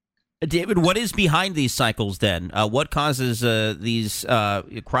 David, what is behind these cycles then? What causes these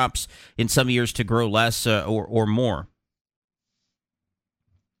crops in some years to grow less or more?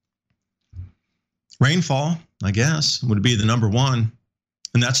 Rainfall, I guess, would be the number one.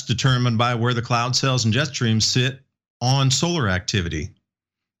 And that's determined by where the cloud cells and jet streams sit on solar activity.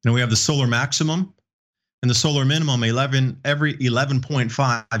 We have the solar maximum and the solar minimum every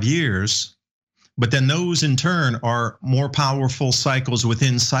 11.5 years. But then those in turn are more powerful cycles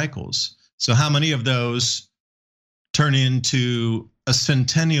within cycles. So how many of those turn into a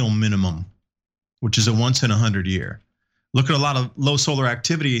centennial minimum, which is a once in 100 year? Look at a lot of low solar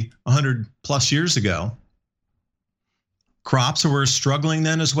activity 100 plus years ago. Crops were struggling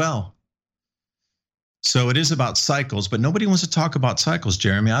then as well. So it is about cycles, but nobody wants to talk about cycles,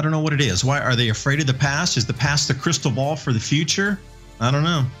 Jeremy. I don't know what it is. Why are they afraid of the past? Is the past the crystal ball for the future? I don't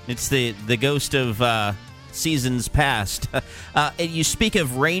know. It's the ghost of seasons past. And you speak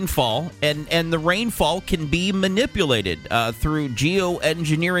of rainfall, and the rainfall can be manipulated through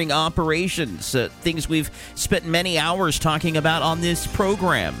geoengineering operations, things we've spent many hours talking about on this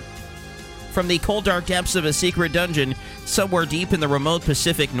program. From the cold, dark depths of a secret dungeon somewhere deep in the remote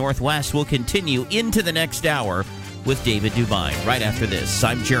Pacific Northwest, we'll continue into the next hour with David DuByne. Right after this,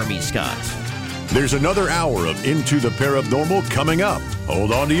 I'm Jeremy Scott. There's another hour of Into the Paranormal coming up.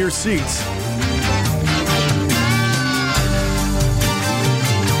 Hold on to your seats.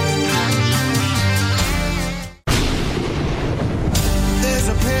 There's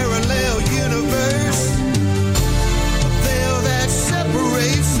a parallel universe, a veil that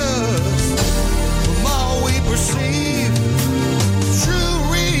separates us from all we perceive. True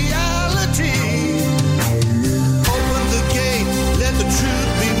reality. Open the gate, let the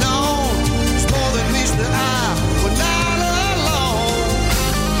truth be known. It's more than meets the eye. We're not alone.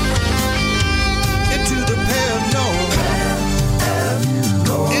 Into the paranormal.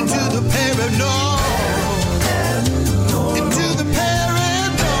 Into the paranormal. Into the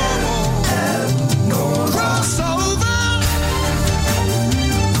paranormal. Crossover.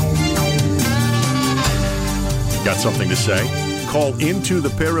 Got something to say? Call Into the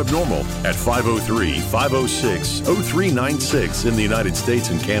Paranormal at 503-506-0396 in the United States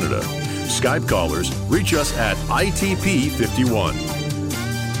and Canada. Skype callers, reach us at ITP51.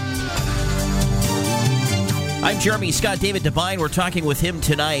 I'm Jeremy Scott. David DuByne, we're talking with him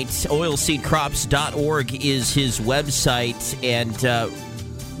tonight. Oilseedcrops.org is his website, and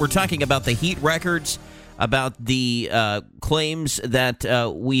we're talking about the heat records, about the claims that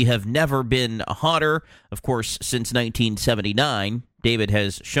we have never been hotter, of course, since 1979. David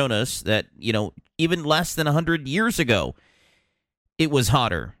has shown us that, even less than 100 years ago, it was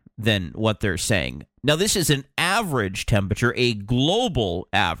hotter than what they're saying. Now, this is an average temperature, a global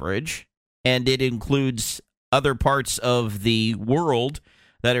average, and it includes other parts of the world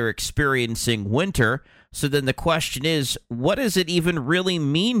that are experiencing winter. So then the question is, what does it even really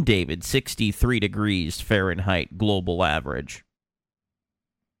mean, David, 63 degrees Fahrenheit global average?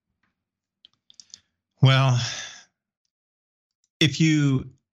 Well, if you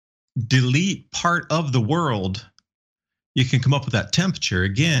delete part of the world, you can come up with that temperature.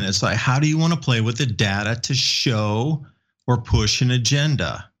 Again, it's like, how do you want to play with the data to show or push an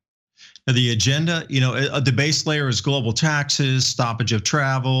agenda? Now, the agenda, the base layer is global taxes, stoppage of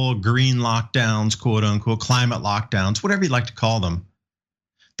travel, green lockdowns, quote unquote, climate lockdowns, whatever you'd like to call them.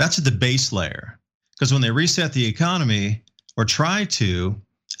 That's at the base layer. Because when they reset the economy or try to,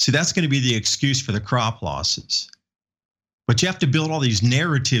 that's going to be the excuse for the crop losses. But you have to build all these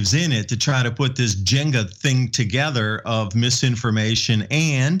narratives in it to try to put this Jenga thing together of misinformation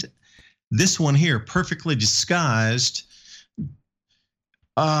and this one here, perfectly disguised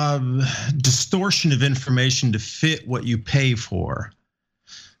distortion of information to fit what you pay for.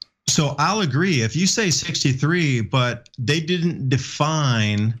 So I'll agree. If you say 63, but they didn't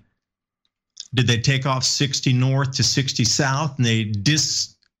define, did they take off 60 north to 60 south and they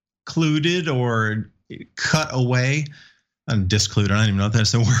discluded or cut away? Discluded, I don't even know if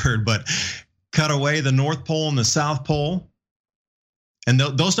that's the word, but cut away the North Pole and the South Pole. And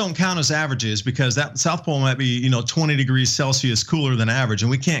those don't count as averages because that South Pole might be, 20 degrees Celsius cooler than average, and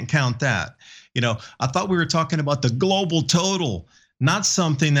we can't count that. I thought we were talking about the global total, not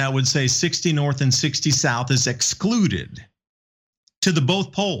something that would say 60 north and 60 south is excluded to the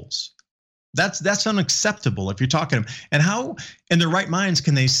both poles. That's unacceptable if you're talking. And how in their right minds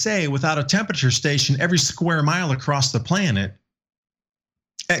can they say without a temperature station every square mile across the planet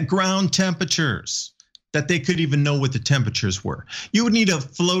at ground temperatures that they could even know what the temperatures were? You would need a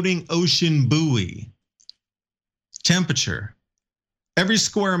floating ocean buoy temperature. Every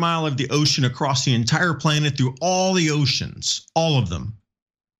square mile of the ocean across the entire planet through all the oceans, all of them,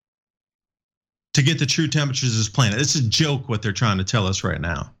 to get the true temperatures of this planet. It's a joke what they're trying to tell us right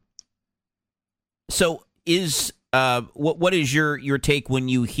now. So is what is your take when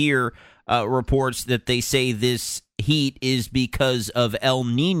you hear reports that they say this heat is because of El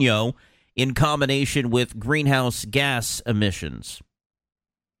Nino in combination with greenhouse gas emissions?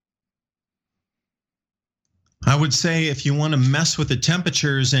 I would say if you want to mess with the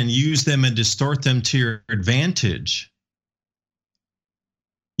temperatures and use them and distort them to your advantage,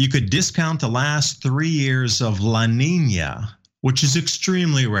 you could discount the last 3 years of La Nina, which is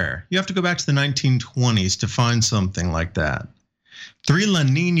extremely rare. You have to go back to the 1920s to find something like that. 3 La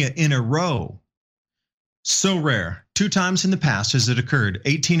Nina in a row. So rare. 2 times in the past has it occurred.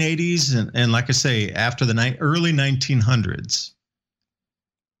 1880s and like I say, after the early 1900s.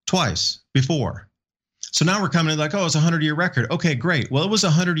 Twice before. So now we're coming in like, oh, it's a 100-year record. Okay, great. Well, it was a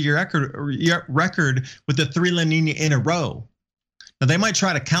 100-year record with the 3 La Nina in a row. Now, they might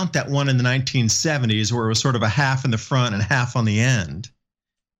try to count that one in the 1970s where it was sort of a half in the front and half on the end.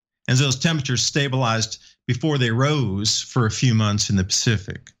 And those temperatures stabilized before they rose for a few months in the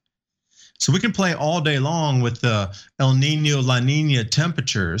Pacific. So we can play all day long with the El Nino, La Nina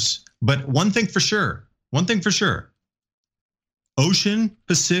temperatures. But one thing for sure, ocean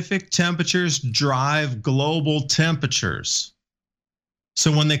Pacific temperatures drive global temperatures. So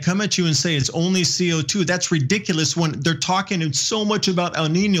when they come at you and say it's only CO2, that's ridiculous when they're talking so much about El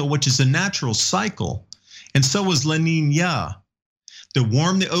Nino, which is a natural cycle. And so is La Nina. To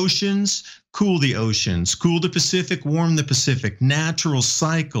warm the oceans, cool the oceans, cool the Pacific, warm the Pacific. Natural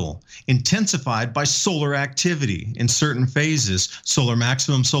cycle intensified by solar activity in certain phases. Solar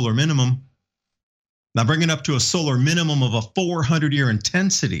maximum, solar minimum. Now bring it up to a solar minimum of a 400-year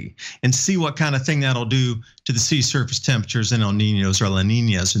intensity and see what kind of thing that'll do to the sea surface temperatures in El Ninos or La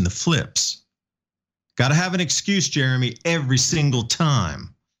Ninas and the flips. Got to have an excuse, Jeremy, every single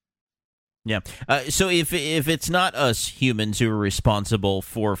time. Yeah. So if it's not us humans who are responsible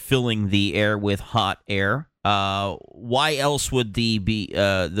for filling the air with hot air, why else would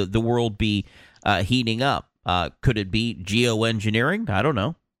the world be heating up? Could it be geoengineering? I don't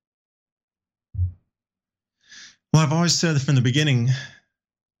know. Well, I've always said from the beginning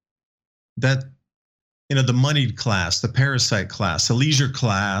that, the moneyed class, the parasite class, the leisure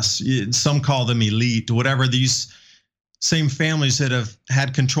class, some call them elite, whatever, these same families that have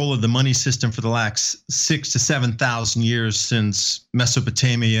had control of the money system for the last 6,000 to 7,000 years since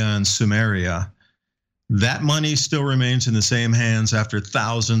Mesopotamia and Sumeria, that money still remains in the same hands after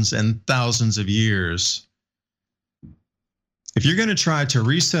thousands and thousands of years. If you're going to try to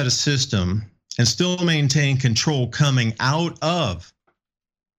reset a system and still maintain control coming out of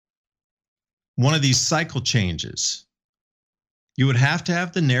one of these cycle changes, you would have to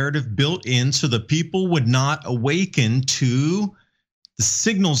have the narrative built in so the people would not awaken to the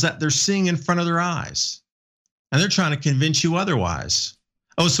signals that they're seeing in front of their eyes. And they're trying to convince you otherwise.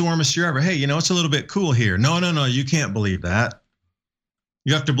 Oh, it's the warmest year ever. Hey, it's a little bit cool here. No, you can't believe that.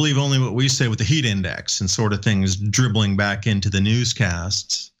 You have to believe only what we say with the heat index and sort of things dribbling back into the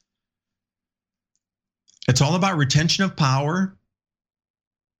newscasts. It's all about retention of power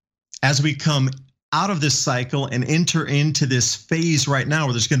as we come out of this cycle and enter into this phase right now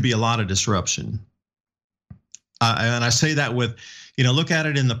where there's going to be a lot of disruption. And I say that with, look at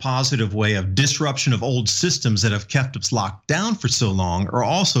it in the positive way of disruption of old systems that have kept us locked down for so long are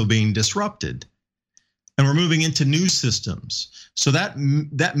also being disrupted. And we're moving into new systems. So that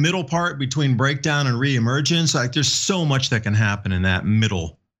middle part between breakdown and reemergence, like there's so much that can happen in that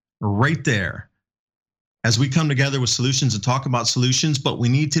middle right there. As we come together with solutions and talk about solutions, but we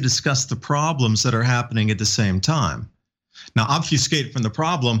need to discuss the problems that are happening at the same time. Now, obfuscate from the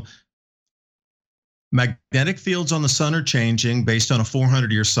problem, magnetic fields on the sun are changing based on a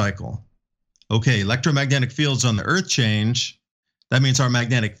 400-year cycle. Okay, electromagnetic fields on the Earth change. That means our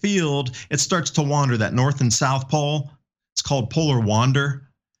magnetic field, it starts to wander that north and south pole. It's called polar wander.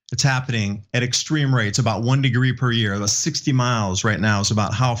 It's happening at extreme rates, about 1 degree per year. About 60 miles right now is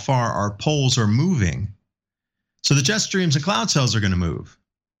about how far our poles are moving. So the jet streams and cloud cells are going to move.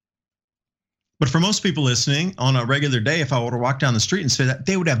 But for most people listening on a regular day, if I were to walk down the street and say that,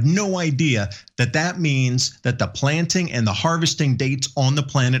 they would have no idea that that means that the planting and the harvesting dates on the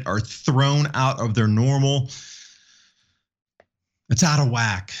planet are thrown out of their normal. It's out of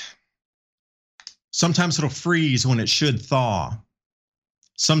whack. Sometimes it'll freeze when it should thaw.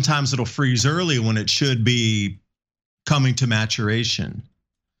 Sometimes it'll freeze early when it should be coming to maturation.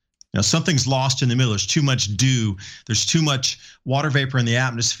 Something's lost in the middle. There's too much dew. There's too much water vapor in the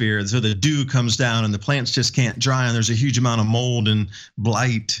atmosphere. So the dew comes down and the plants just can't dry. And there's a huge amount of mold and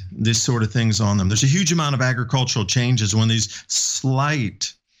blight, this sort of things on them. There's a huge amount of agricultural changes when these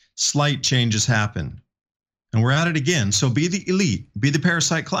slight changes happen. And we're at it again. So be the elite, be the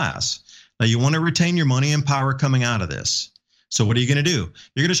parasite class. Now you want to retain your money and power coming out of this. So what are you going to do?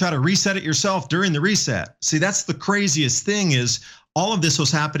 You're going to try to reset it yourself during the reset. See, that's the craziest thing is all of this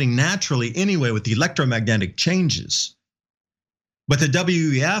was happening naturally anyway with the electromagnetic changes. But the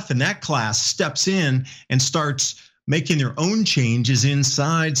WEF and that class steps in and starts making their own changes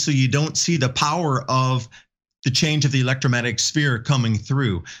inside so you don't see the power of the change of the electromagnetic sphere coming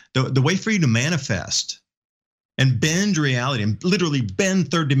through. The way for you to manifest and bend reality and literally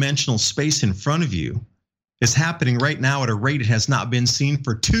bend third dimensional space in front of you is happening right now at a rate it has not been seen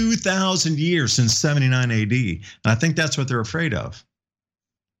for 2,000 years since 79 AD. And I think that's what they're afraid of.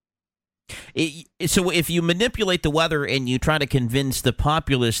 So if you manipulate the weather and you try to convince the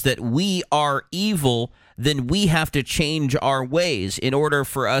populace that we are evil, then we have to change our ways. In order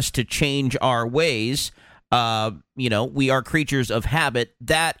for us to change our ways, we are creatures of habit.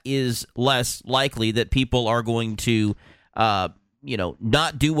 That is less likely that people are going to,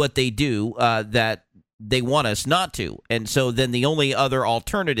 not do what they do, that they want us not to. And so then the only other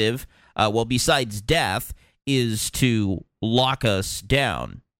alternative, besides death, is to lock us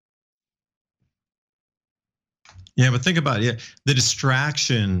down. Yeah, but think about it. The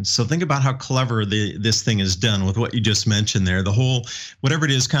distraction. So think about how clever this thing is done with what you just mentioned there. The whole, whatever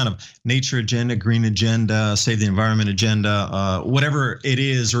it is, kind of nature agenda, green agenda, save the environment agenda, whatever it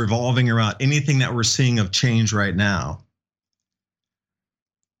is revolving around anything that we're seeing of change right now.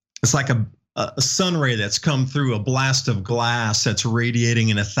 It's like a sun ray that's come through a blast of glass that's radiating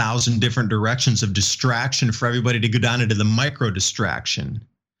in 1,000 different directions of distraction for everybody to go down into the micro distraction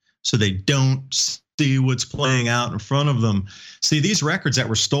so they don't see what's playing out in front of them. See, these records that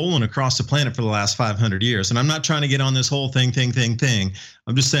were stolen across the planet for the last 500 years, and I'm not trying to get on this whole thing.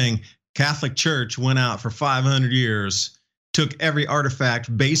 I'm just saying Catholic Church went out for 500 years, took every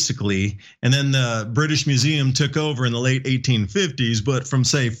artifact basically, and then the British Museum took over in the late 1850s. But from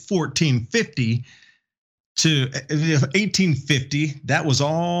say 1450 to 1850, that was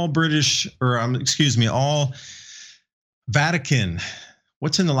all British, all Vatican.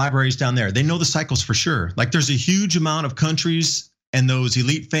 What's in the libraries down there? They know the cycles for sure. Like there's a huge amount of countries and those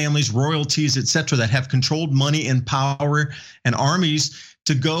elite families, royalties, etc., that have controlled money and power and armies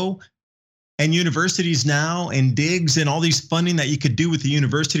to go, and universities now and digs and all these funding that you could do with the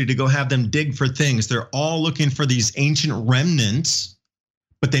university to go have them dig for things. They're all looking for these ancient remnants,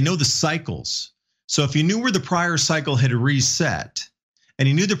 but they know the cycles. So if you knew where the prior cycle had reset and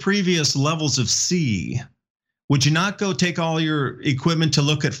you knew the previous levels of sea, would you not go take all your equipment to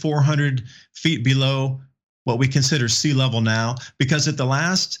look at 400 feet below what we consider sea level now? Because at the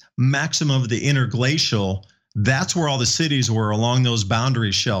last maximum of the interglacial, that's where all the cities were along those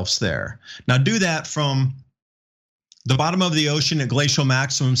boundary shelves there. Now do that from the bottom of the ocean at glacial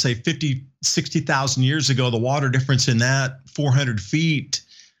maximum, say 50, 60,000 years ago, the water difference in that 400 feet.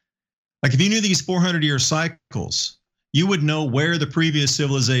 Like if you knew these 400-year cycles, you would know where the previous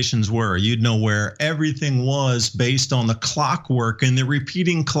civilizations were. You'd know where everything was based on the clockwork and the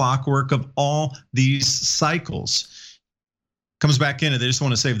repeating clockwork of all these cycles. Comes back in it. They just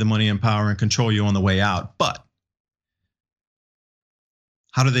want to save the money and power and control you on the way out. But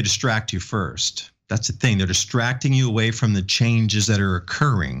how do they distract you first? That's the thing. They're distracting you away from the changes that are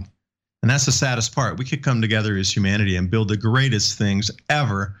occurring. And that's the saddest part. We could come together as humanity and build the greatest things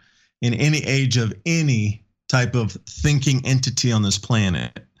ever in any age of any type of thinking entity on this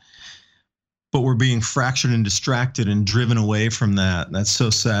planet. But we're being fractured and distracted and driven away from that. That's so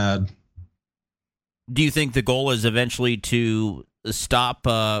sad. Do you think the goal is eventually to stop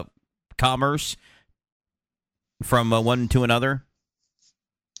commerce from one to another?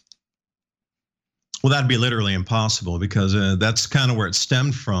 Well, that'd be literally impossible because that's kind of where it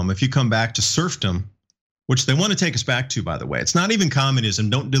stemmed from. If you come back to serfdom, which they want to take us back to, by the way. It's not even communism.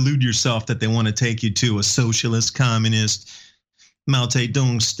 Don't delude yourself that they want to take you to a socialist, communist, Mao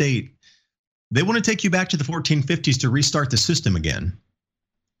Zedong state. They want to take you back to the 1450s to restart the system again.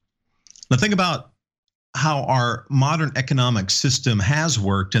 Now think about how our modern economic system has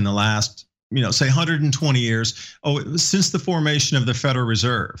worked in the last, say 120 years, since the formation of the Federal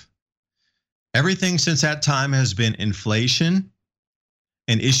Reserve. Everything since that time has been inflation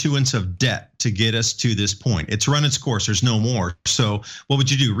and issuance of debt to get us to this point. It's run its course. There's no more. So what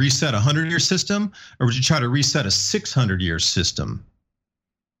would you do? Reset a 100-year system, or would you try to reset a 600-year system?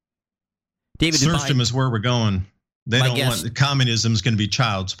 David DuByne, Serfdom is where we're going. They don't want communism is going to be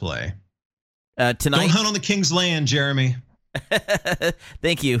child's play. Tonight, don't hunt on the king's land, Jeremy.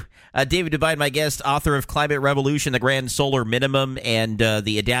 Thank you. David DuByne, my guest, author of Climate Revolution, The Grand Solar Minimum, and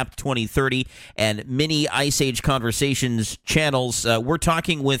the Adapt 2030 and many Ice Age Conversations channels. We're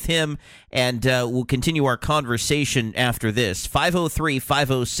talking with him, and we'll continue our conversation after this.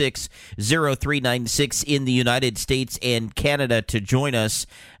 503-506-0396 in the United States and Canada to join us.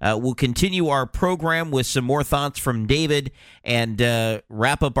 We'll continue our program with some more thoughts from David and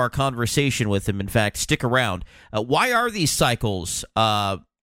wrap up our conversation with him. In fact, stick around. Why are these cycles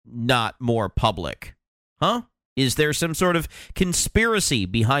not more public? Huh? Is there some sort of conspiracy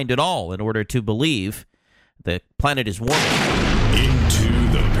behind it all in order to believe the planet is warming? Into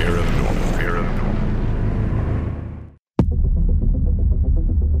the paranormal.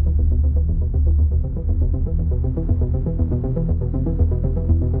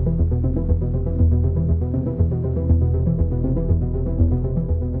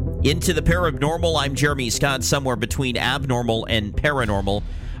 Into the paranormal. I'm Jeremy Scott, somewhere between abnormal and paranormal.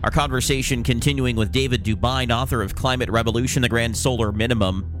 Our conversation continuing with David DuByne, author of Climate Revolution, The Grand Solar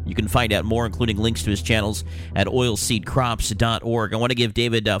Minimum. You can find out more, including links to his channels, at oilseedcrops.org. I want to give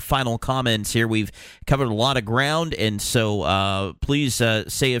David final comments here. We've covered a lot of ground, and so please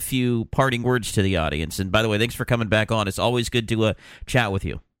say a few parting words to the audience. And by the way, thanks for coming back on. It's always good to chat with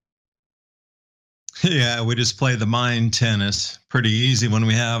you. Yeah, we just play the mind tennis. Pretty easy when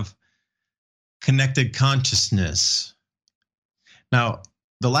we have connected consciousness. Now,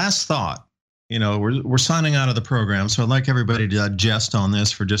 the last thought, we're signing out of the program, so I'd like everybody to digest on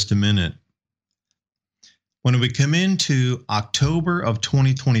this for just a minute. When we come into October of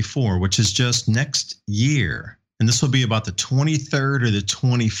 2024, which is just next year, and this will be about the 23rd or the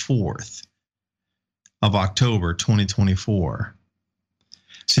 24th of October 2024.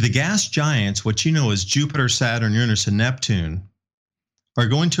 See, the gas giants, what you know as Jupiter, Saturn, Uranus, and Neptune, are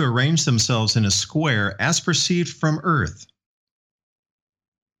going to arrange themselves in a square as perceived from Earth.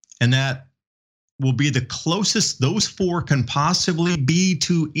 And that will be the closest those four can possibly be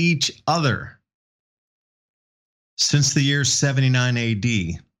to each other since the year 79 AD.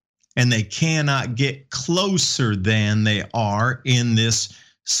 And they cannot get closer than they are in this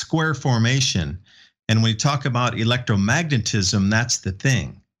square formation. And when we talk about electromagnetism, that's the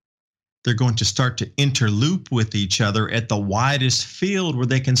thing. They're going to start to interloop with each other at the widest field where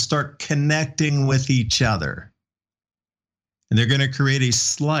they can start connecting with each other. And they're going to create a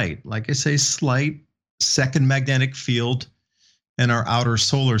slight second magnetic field in our outer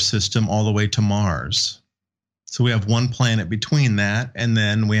solar system all the way to Mars. So we have one planet between that, and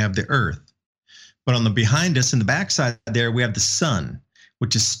then we have the Earth. But on the behind us, in the backside there, we have the sun,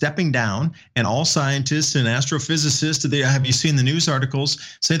 which is stepping down, and all scientists and astrophysicists, have you seen the news articles,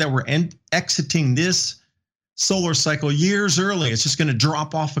 say that we're exiting this solar cycle years early. It's just going to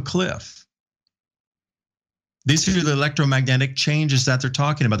drop off a cliff. These are the electromagnetic changes that they're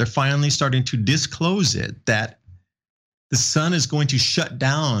talking about. They're finally starting to disclose it, that the sun is going to shut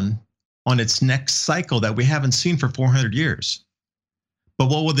down on its next cycle that we haven't seen for 400 years. But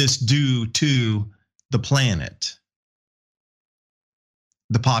what will this do to the planet?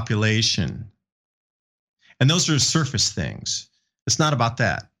 The population. And those are surface things. It's not about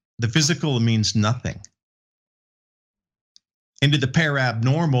that. The physical means nothing. Into the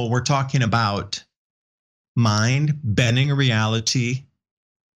parabnormal, we're talking about mind bending reality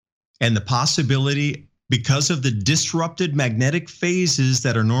and the possibility, because of the disrupted magnetic phases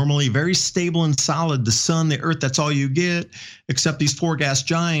that are normally very stable and solid, the sun, the earth, that's all you get, except these four gas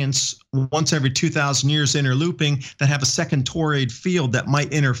giants once every 2,000 years interlooping that have a second toroid field that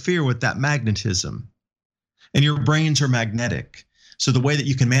might interfere with that magnetism. And your brains are magnetic. So the way that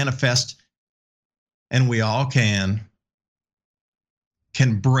you can manifest, and we all can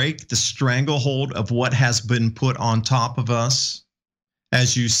break the stranglehold of what has been put on top of us,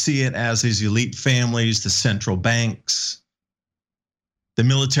 as you see it as these elite families, the central banks, the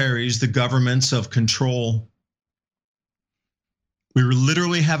militaries, the governments of control. We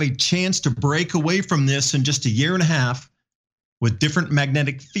literally have a chance to break away from this in just a year and a half with different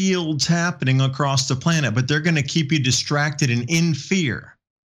magnetic fields happening across the planet, but they're going to keep you distracted and in fear.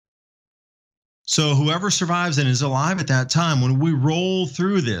 So whoever survives and is alive at that time, when we roll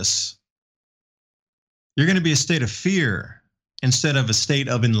through this, you're going to be a state of fear instead of a state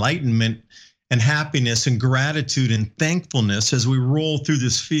of enlightenment and happiness and gratitude and thankfulness as we roll through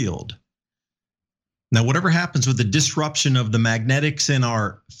this field. Now, whatever happens with the disruption of the magnetics in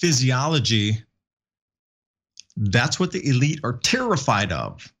our physiology, that's what the elite are terrified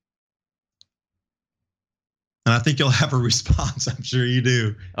of. And I think you'll have a response. I'm sure you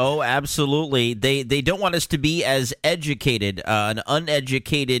do. Oh, absolutely. They don't want us to be as educated. An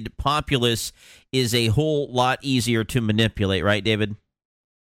uneducated populace is a whole lot easier to manipulate, right, David?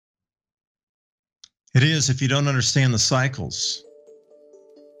 It is if you don't understand the cycles.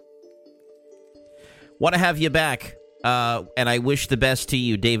 Want to have you back, and I wish the best to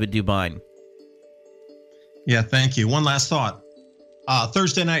you, David DuByne. Yeah, thank you. One last thought.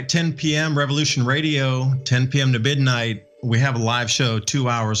 Thursday night, 10 p.m., Revolution Radio, 10 p.m. to midnight. We have a live show, 2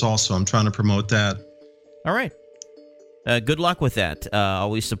 hours also. I'm trying to promote that. All right. Good luck with that.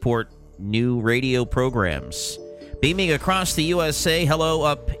 Always support new radio programs. Beaming across the USA, hello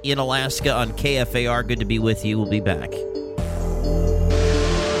up in Alaska on KFAR. Good to be with you. We'll be back.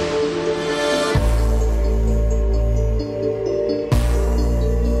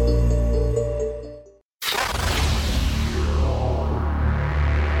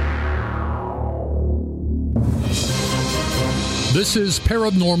 This is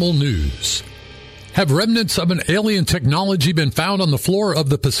Paranormal News. Have remnants of an alien technology been found on the floor of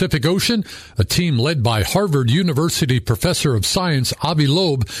the Pacific Ocean? A team led by Harvard University professor of science Avi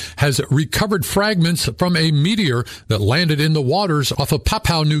Loeb has recovered fragments from a meteor that landed in the waters off of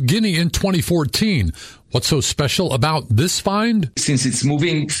Papua New Guinea in 2014. What's so special about this find? Since it's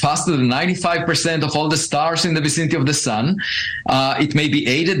moving faster than 95% of all the stars in the vicinity of the sun, it may be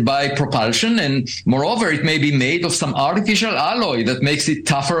aided by propulsion, and moreover, it may be made of some artificial alloy that makes it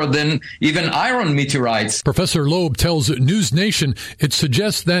tougher than even iron meteorites. Professor Loeb tells News Nation it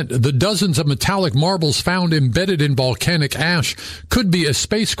suggests that the dozens of metallic marbles found embedded in volcanic ash could be a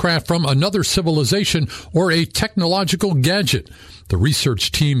spacecraft from another civilization or a technological gadget. The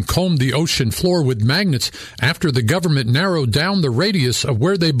research team combed the ocean floor with magnets after the government narrowed down the radius of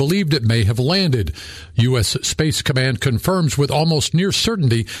where they believed it may have landed. U.S. Space Command confirms with almost near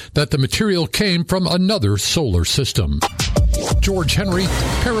certainty that the material came from another solar system. George Henry,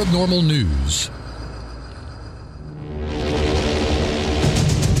 Paranormal News.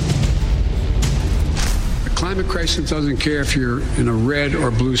 The climate crisis doesn't care if you're in a red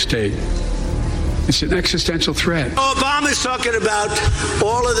or blue state. It's an existential threat. Obama's talking about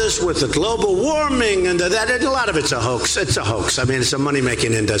all of this with the global warming and that. A lot of it's a hoax. It's a hoax. I mean, it's a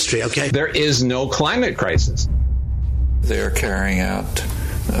money-making industry, okay? There is no climate crisis. They're carrying out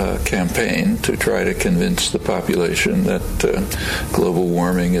a campaign to try to convince the population that global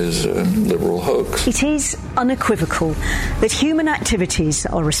warming is a liberal hoax. It is unequivocal that human activities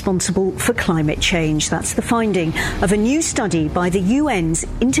are responsible for climate change. That's the finding of a new study by the UN's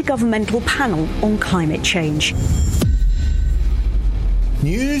Intergovernmental Panel on Climate Change.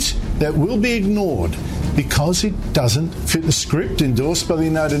 News that will be ignored because it doesn't fit the script endorsed by the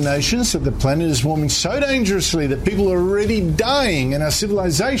United Nations that the planet is warming so dangerously that people are already dying and our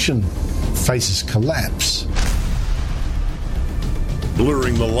civilization faces collapse.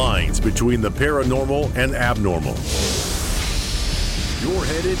 Blurring the lines between the paranormal and abnormal. You're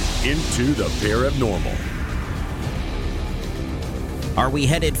headed into the Parabnormal. Are we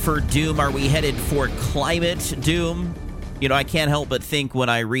headed for doom? Are we headed for climate doom? You know, I can't help but think when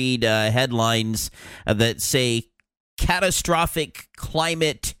I read headlines that say catastrophic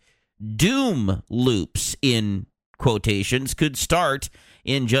climate doom loops, in quotations, could start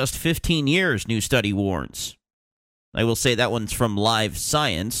in just 15 years, new study warns. I will say that one's from Live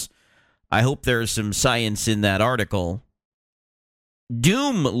Science. I hope there's some science in that article.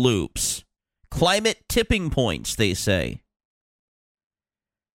 Doom loops, climate tipping points, they say,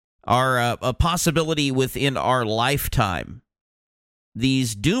 are a possibility within our lifetime.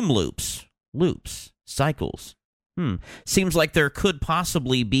 These doom loops, cycles. Seems like there could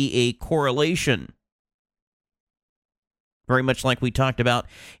possibly be a correlation. Very much like we talked about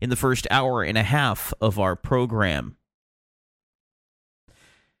in the first hour and a half of our program.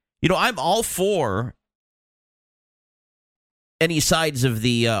 You know, I'm all for any sides of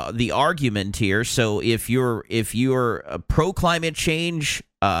the argument here. So if you're pro climate change,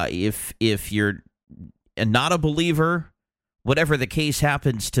 if you're not a believer, whatever the case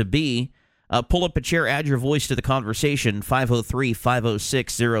happens to be, pull up a chair, add your voice to the conversation.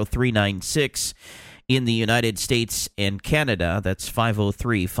 503-506-0396 in the United States and Canada. That's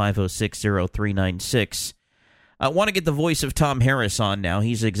 503-506-0396. I want to get the voice of Tom Harris on now.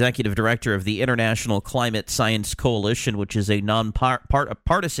 He's executive director of the International Climate Science Coalition, which is a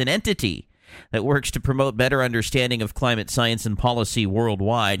non-partisan entity that works to promote better understanding of climate science and policy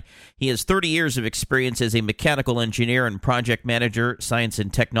worldwide. He has 30 years of experience as a mechanical engineer and project manager, science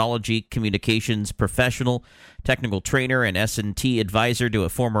and technology communications professional, technical trainer, and S&T advisor to a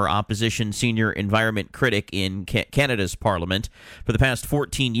former opposition senior environment critic in Canada's Parliament. For the past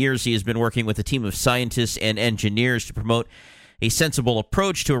 14 years, he has been working with a team of scientists and engineers to promote a sensible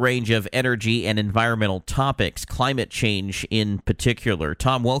approach to a range of energy and environmental topics, climate change in particular.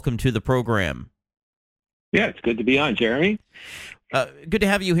 Tom, welcome to the program. Yeah, it's good to be on, Jeremy. Good to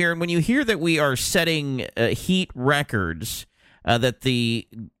have you here. And when you hear that we are setting heat records, that the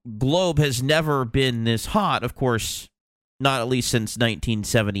globe has never been this hot, of course, not at least since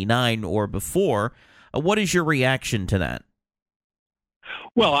 1979 or before, what is your reaction to that?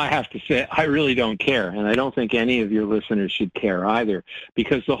 Well, I have to say, I really don't care, and I don't think any of your listeners should care either,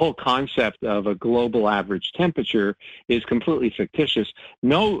 because the whole concept of a global average temperature is completely fictitious.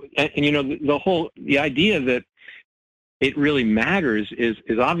 No, and you know, the idea that it really matters is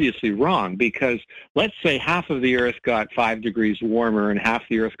obviously wrong, because let's say half of the Earth got 5 degrees warmer and half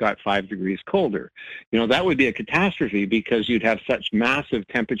the Earth got 5 degrees colder. You know, that would be a catastrophe, because you'd have such massive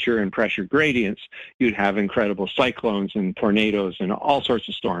temperature and pressure gradients. You'd have incredible cyclones and tornadoes and all sorts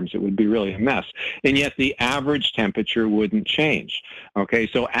of storms. It would be really a mess. And yet the average temperature wouldn't change. Okay,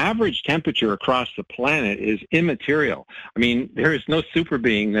 so average temperature across the planet is immaterial. I mean, there is no super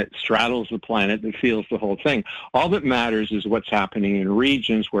being that straddles the planet that feels the whole thing. All that matters is what's happening in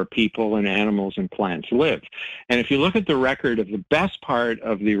regions where people and animals and plants live. And if you look at the record of the best part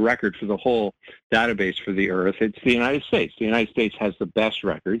of the record for the whole database for the Earth, it's the United States. The United States has the best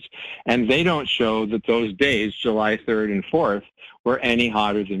records, and they don't show that those days, July 3rd and 4th, were any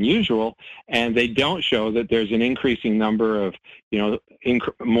hotter than usual, and they don't show that there's an increasing number of, you know,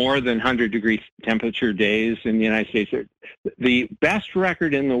 more than 100-degree temperature days in the United States. The best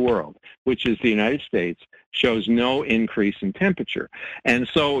record in the world, which is the United States, shows no increase in temperature. And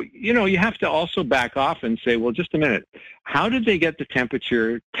so, you know, you have to also back off and say, well, just a minute, how did they get the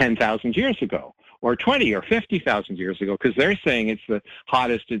temperature 10,000 years ago? Or 20 or 50,000 years ago, because they're saying it's the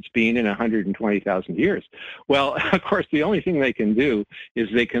hottest it's been in 120,000 years. Well, of course, the only thing they can do is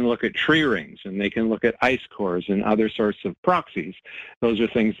they can look at tree rings, and they can look at ice cores and other sorts of proxies. Those are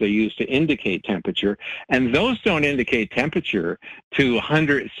things they use to indicate temperature, and those don't indicate temperature to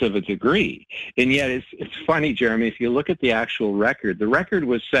hundredths of a degree. And yet it's funny, Jeremy, if you look at the actual record, the record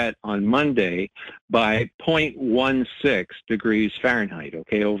was set on Monday by 0.16 degrees Fahrenheit,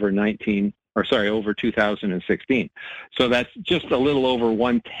 okay, over 2016. So that's just a little over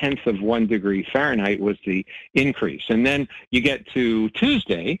 1/10 of 1 degree Fahrenheit was the increase. And then you get to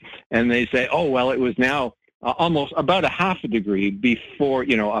Tuesday, and they say, oh, well, it was now almost about a half a degree before,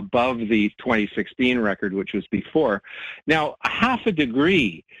 you know, above the 2016 record, which was before. Now, a half a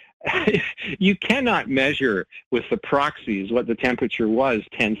degree, you cannot measure with the proxies what the temperature was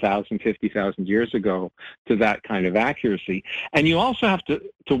 10,000, 50,000 years ago to that kind of accuracy. And you also have to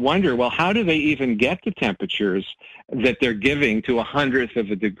wonder, well, how do they even get the temperatures that they're giving to 100th of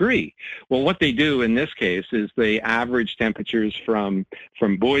a degree? Well, what they do in this case is they average temperatures from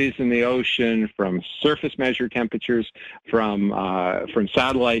buoys in the ocean, from surface measure temperatures, from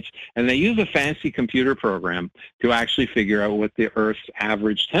satellites, and they use a fancy computer program to actually figure out what the Earth's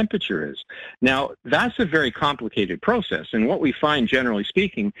average temperature is. Now, that's a very complicated process, and what we find, generally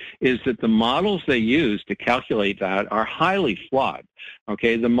speaking, is that the models they use to calculate that are highly flawed.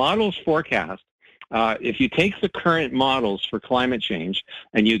 Okay, the models forecast, if you take the current models for climate change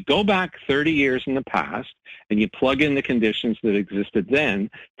and you go back 30 years in the past and you plug in the conditions that existed then,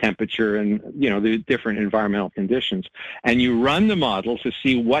 temperature and, you know, the different environmental conditions, and you run the model to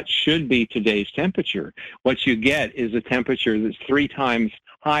see what should be today's temperature, what you get is a temperature that's 3 times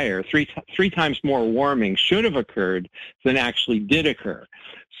higher, three times more warming should have occurred than actually did occur.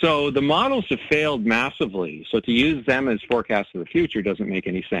 So the models have failed massively. So to use them as forecasts of the future doesn't make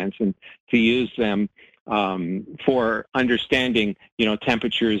any sense, and to use them for understanding, you know,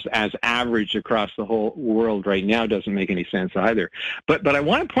 temperatures as average across the whole world right now doesn't make any sense either. But I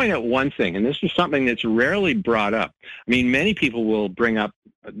want to point out one thing, and this is something that's rarely brought up. I mean, many people will bring up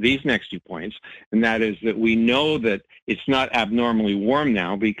these next 2 points, and that is that we know that it's not abnormally warm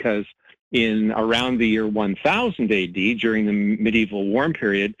now because in around the year 1000 AD, during the medieval warm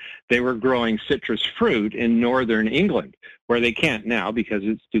period, they were growing citrus fruit in northern England, where they can't now because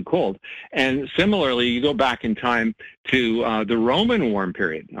it's too cold. And similarly, you go back in time to the Roman warm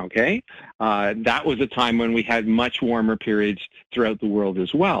period, okay? That was a time when we had much warmer periods throughout the world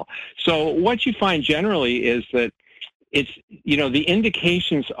as well. So what you find generally is that it's, you know, the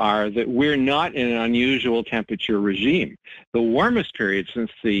indications are that we're not in an unusual temperature regime. The warmest period since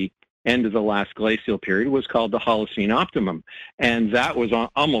the end of the last glacial period was called the Holocene optimum. And that was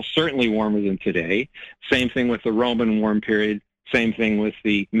almost certainly warmer than today. Same thing with the Roman warm period. Same thing with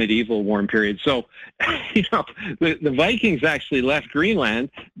the medieval warm period. So, the Vikings actually left Greenland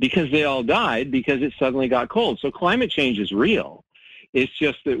because they all died because it suddenly got cold. So climate change is real. It's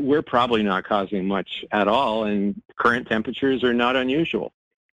just that we're probably not causing much at all, and current temperatures are not unusual.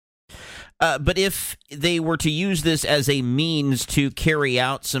 But if they were to use this as a means to carry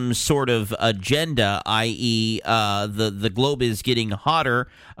out some sort of agenda, i.e., the globe is getting hotter,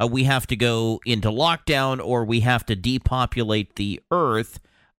 we have to go into lockdown, or we have to depopulate the Earth,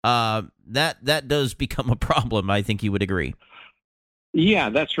 that does become a problem. I think you would agree. Yeah,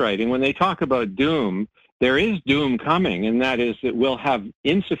 that's right. And when they talk about doom, there is doom coming, and that is that we'll have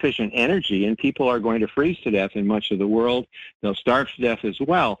insufficient energy and people are going to freeze to death in much of the world. They'll starve to death as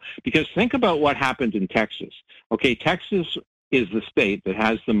well. Because think about what happened in Texas. Okay, Texas is the state that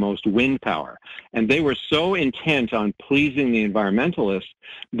has the most wind power. And they were so intent on pleasing the environmentalists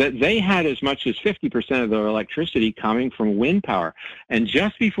that they had as much as 50% of their electricity coming from wind power. And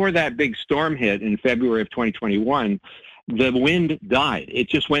just before that big storm hit in February of 2021, the wind died. It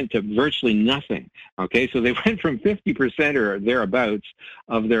just went to virtually nothing. Okay, so they went from 50% or thereabouts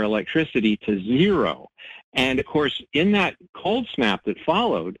of their electricity to zero. And of course, in that cold snap that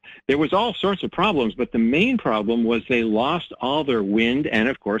followed, there was all sorts of problems, but the main problem was they lost all their wind and,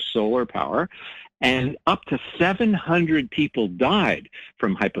 of course, solar power. And up to 700 people died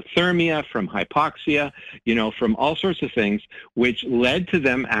from hypothermia, from hypoxia, from all sorts of things, which led to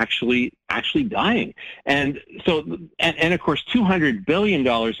them actually dying. And so, and of course, $200 billion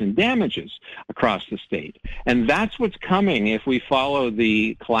in damages across the state. And that's what's coming if we follow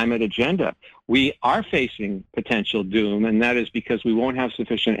the climate agenda. We are facing potential doom, and that is because we won't have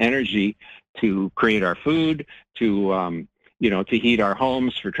sufficient energy to create our food, to heat our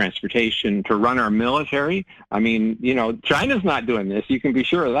homes, for transportation, to run our military. I mean, China's not doing this. You can be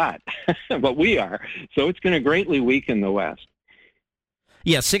sure of that. But we are. So it's going to greatly weaken the West.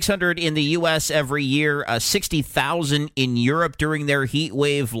 Yeah, 600 in the U.S. every year, 60,000 in Europe during their heat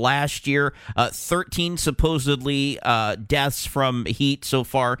wave last year, 13 supposedly deaths from heat so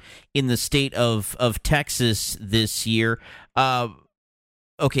far in the state of Texas this year.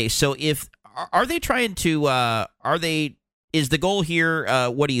 Okay, so is the goal here,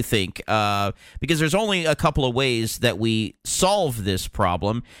 what do you think? Because there's only a couple of ways that we solve this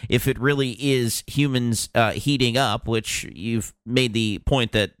problem if it really is humans heating up, which you've made the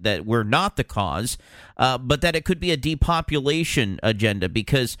point that we're not the cause, but that it could be a depopulation agenda,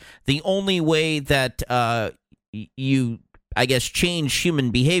 because the only way that you, I guess, change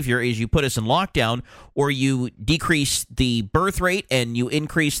human behavior is you put us in lockdown, or you decrease the birth rate and you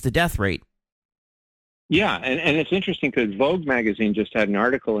increase the death rate. Yeah, and it's interesting because Vogue magazine just had an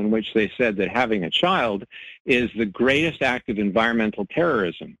article in which they said that having a child is the greatest act of environmental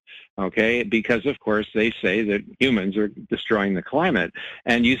terrorism, okay? Because, of course, they say that humans are destroying the climate.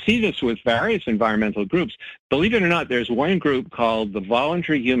 And you see this with various environmental groups. Believe it or not, there's one group called the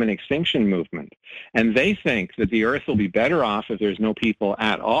Voluntary Human Extinction Movement, and they think that the Earth will be better off if there's no people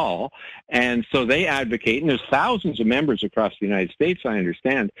at all. And so they advocate, and there's thousands of members across the United States, I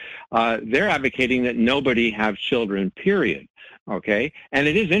understand, they're advocating that nobody have children, period. Okay, and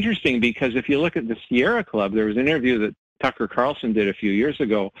it is interesting because if you look at the Sierra Club, there was an interview that Tucker Carlson did a few years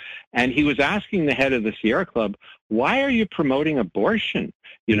ago, and he was asking the head of the Sierra Club, why are you promoting abortion?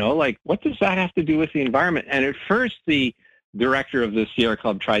 What does that have to do with the environment? And at first, the director of the Sierra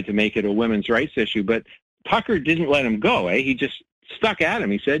Club tried to make it a women's rights issue, but Tucker didn't let him go. He just stuck at him.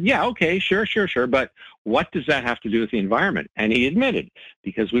 He said, yeah, okay, sure, but what does that have to do with the environment? And he admitted,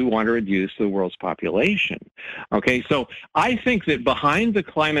 because we want to reduce the world's population. Okay, so I think that behind the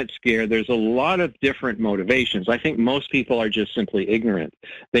climate scare, there's a lot of different motivations. I think most people are just simply ignorant.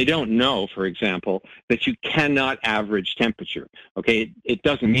 They don't know, for example, that you cannot average temperature. Okay, it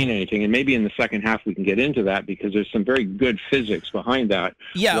doesn't mean anything. And maybe in the second half we can get into that, because there's some very good physics behind that.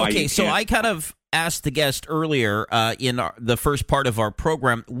 Yeah, okay, so I kind of asked the guest earlier in the first part of our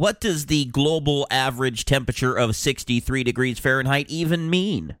program, what does the global average temperature of 63 degrees Fahrenheit even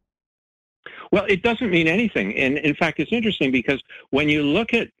mean? Well, it doesn't mean anything. And in fact, it's interesting because when you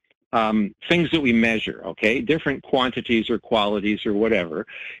look at things that we measure, okay, different quantities or qualities or whatever,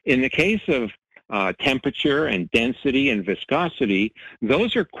 in the case of temperature and density and viscosity,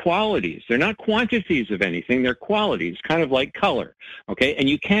 those are qualities. They're not quantities of anything. They're qualities, kind of like color, okay? And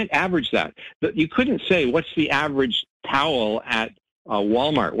you can't average that. You couldn't say, what's the average towel at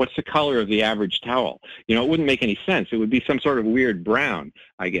Walmart? What's the color of the average towel? It wouldn't make any sense. It would be some sort of weird brown,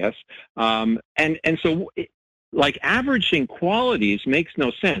 I guess. And so like averaging qualities makes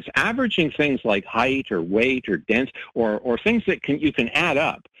no sense. Averaging things like height or weight or dense or things that you can add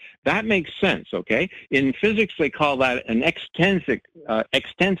up, that makes sense, okay? In physics, they call that an extensive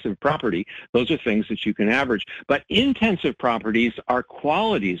property. Those are things that you can average. But intensive properties are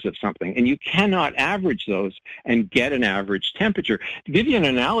qualities of something, and you cannot average those and get an average temperature. To give you an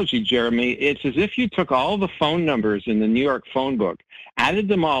analogy, Jeremy, it's as if you took all the phone numbers in the New York phone book, added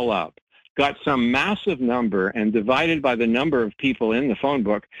them all up, got some massive number and divided by the number of people in the phone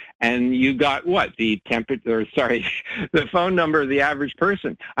book, and you got what? The phone number of the average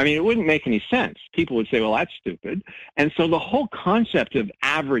person. I mean, it wouldn't make any sense. People would say, well, that's stupid. And so the whole concept of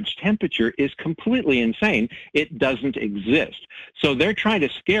average temperature is completely insane. It doesn't exist. So they're trying to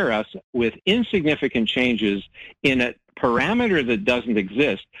scare us with insignificant changes in a parameter that doesn't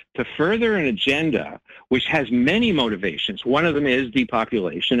exist to further an agenda which has many motivations. One of them is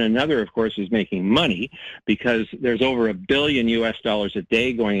depopulation. Another, of course, is making money, because there's over $1 billion a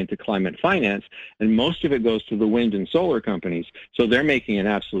day going into climate finance, and most of it goes to the wind and solar companies. So they're making an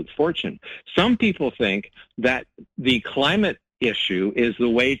absolute fortune. Some people think that the climate issue is the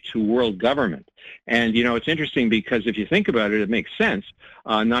way to world government. And, you know, it's interesting because if you think about it, it makes sense.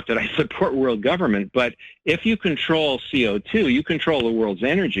 Not that I support world government, but if you control CO2, you control the world's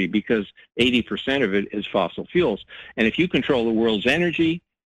energy, because 80% of it is fossil fuels. And if you control the world's energy,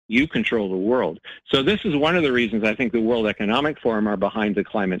 you control the world. So this is one of the reasons I think the World Economic Forum are behind the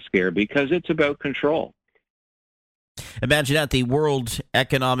climate scare, because it's about control. Imagine at the World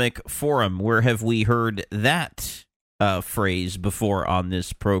Economic Forum. Where have we heard that phrase before on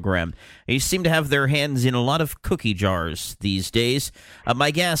this program? They seem to have their hands in a lot of cookie jars these days.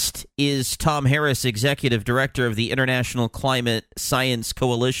 My guest is Tom Harris, Executive Director of the International Climate Science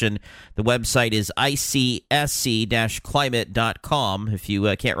Coalition. The website is icsc-climate.com. If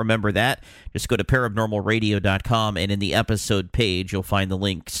you can't remember that, just go to paranormalradio.com, and in the episode page, you'll find the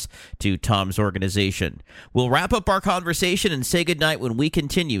links to Tom's organization. We'll wrap up our conversation and say goodnight when we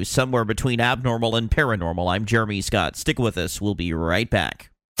continue somewhere between abnormal and paranormal. I'm Jeremy Scott. Stick with us. We'll be right back.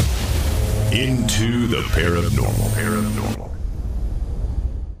 Into the paranormal.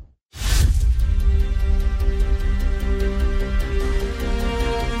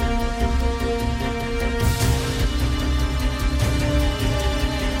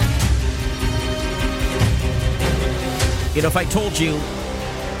 You know, if I told you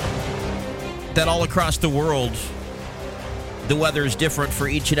that all across the world the weather is different for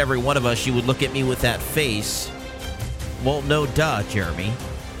each and every one of us, you would look at me with that face. Well, no duh, Jeremy.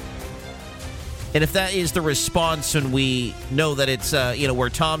 And if that is the response when we know that it's, where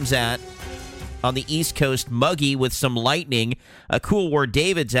Tom's at on the East Coast, muggy with some lightning, cool where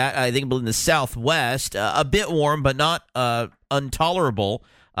David's at, I think in the Southwest, a bit warm but not intolerable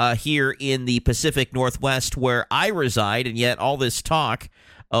here in the Pacific Northwest where I reside, and yet all this talk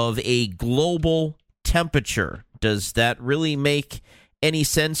of a global temperature. Does that really make any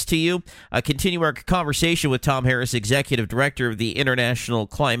sense to you? Continue our conversation with Tom Harris, Executive Director of the International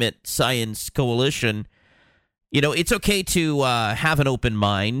Climate Science Coalition. You know, it's okay to have an open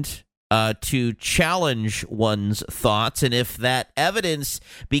mind, to challenge one's thoughts, and if that evidence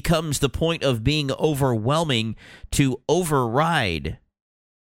becomes the point of being overwhelming, to override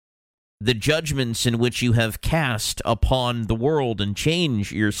the judgments in which you have cast upon the world and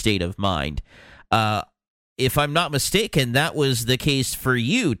change your state of mind. If I'm not mistaken, that was the case for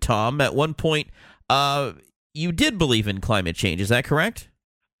you, Tom. At one point, you did believe in climate change. Is that correct?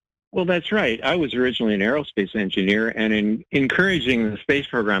 Well, that's right. I was originally an aerospace engineer, and in encouraging the space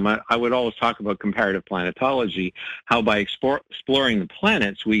program, I would always talk about comparative planetology, how by exploring the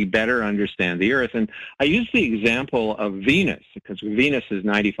planets, we better understand the Earth. And I used the example of Venus, because Venus is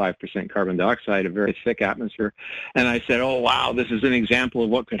 95% carbon dioxide, a very thick atmosphere. And I said, oh, wow, this is an example of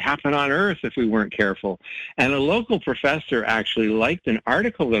what could happen on Earth if we weren't careful. And a local professor actually liked an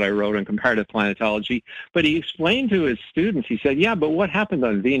article that I wrote on comparative planetology, but he explained to his students, he said, yeah, but what happened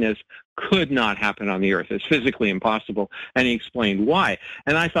on Venus could not happen on the Earth. It's physically impossible. And he explained why.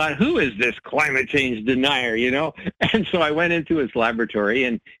 And I thought, who is this climate change denier, you know? And so I went into his laboratory,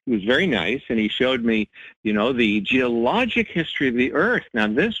 and he was very nice, and he showed me, you know, the geologic history of the Earth. Now,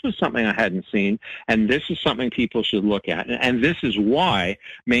 this was something I hadn't seen, and this is something people should look at. And this is why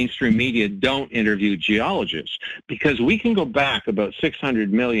mainstream media don't interview geologists, because we can go back about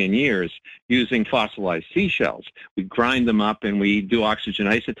 600 million years using fossilized seashells. We grind them up, and we do oxygen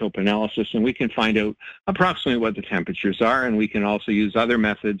isotope analysis, and we can find out approximately what the temperatures are, and we can also use other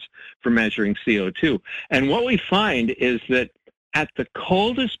methods for measuring CO2. And what we find is that at the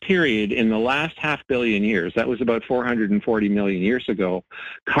coldest period in the last 500 million years, that was about 440 million years ago,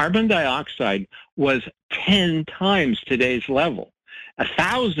 carbon dioxide was 10 times today's level.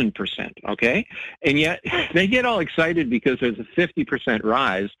 1,000%, okay? And yet they get all excited because there's a 50%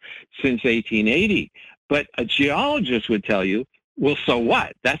 rise since 1880. But a geologist would tell you, well, so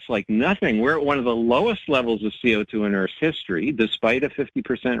what? That's like nothing. We're at one of the lowest levels of CO2 in Earth's history, despite a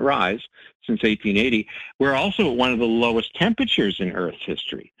 50% rise since 1880. We're also at one of the lowest temperatures in Earth's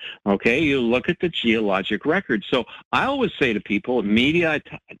history. Okay, you look at the geologic record. So I always say to people, media,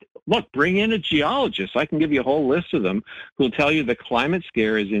 look, bring in a geologist. I can give you a whole list of them who will tell you the climate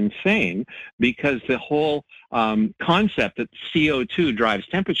scare is insane because the whole concept that CO2 drives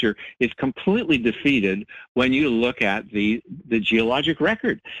temperature is completely defeated when you look at the geologic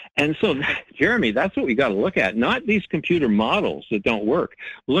record. And so, Jeremy, that's what we got to look at, not these computer models that don't work.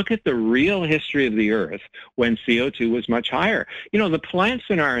 Look at the real history of the Earth when CO2 was much higher. You know, the plants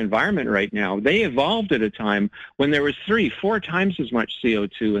in our environment right now, they evolved at a time when there was 3-4 times as much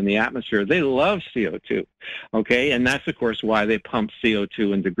CO2 in the atmosphere. They love CO2, okay? And that's, of course, why they pump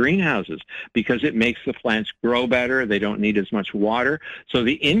CO2 into greenhouses, because it makes the plants grow better. They don't need as much water. So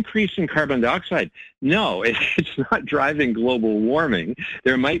the increase in carbon dioxide, no, it's not driving global warming.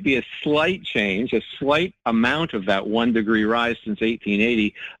 There might be a slight change, a slight amount of that 1 degree rise since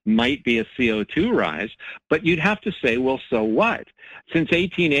 1880 might be a CO2 rise, but you'd have to say, well, so what? Since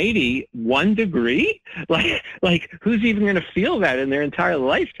 1880, 1 degree? Like who's even going to feel that in their entire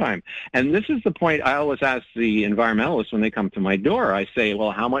lifetime? And this is the point I always ask the environmentalists when they come to my door. I say,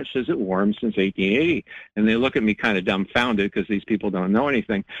 well, how much has it warmed since 1880? And they look at me kind of dumbfounded because these people don't know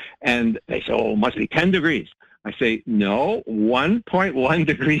anything. And they say, oh, it must be 10 degrees. I say, no, 1.1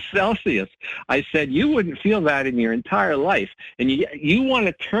 degrees Celsius. I said, you wouldn't feel that in your entire life. And you want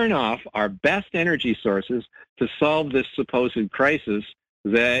to turn off our best energy sources to solve this supposed crisis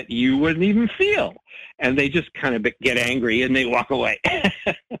that you wouldn't even feel. And they just kind of get angry and they walk away.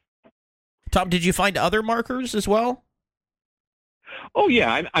 Tom, did you find other markers as well? Oh,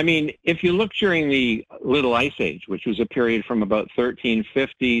 yeah. I mean, if you look during the Little Ice Age, which was a period from about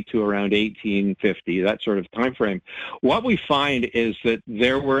 1350 to around 1850, that sort of time frame, what we find is that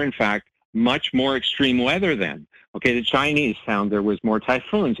there were, in fact, much more extreme weather then. Okay, the Chinese found there was more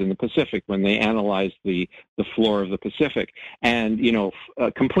typhoons in the Pacific when they analyzed the floor of the Pacific. And, you know,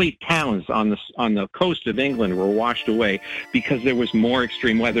 complete towns on the coast of England were washed away because there was more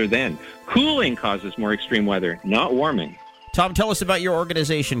extreme weather then. Cooling causes more extreme weather, not warming. Tom, tell us about your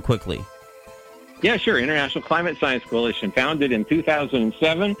organization quickly. Yeah, sure. International Climate Science Coalition, founded in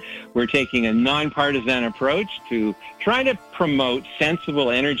 2007. We're taking a nonpartisan approach to try to promote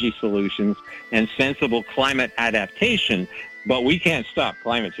sensible energy solutions and sensible climate adaptation, but we can't stop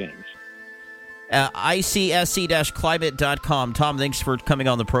climate change. ICSC-climate.com. Tom, thanks for coming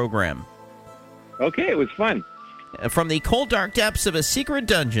on the program. Okay, it was fun. From the cold, dark depths of a secret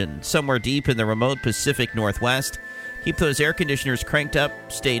dungeon somewhere deep in the remote Pacific Northwest, keep those air conditioners cranked up,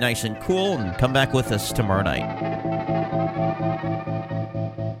 stay nice and cool, and come back with us tomorrow night.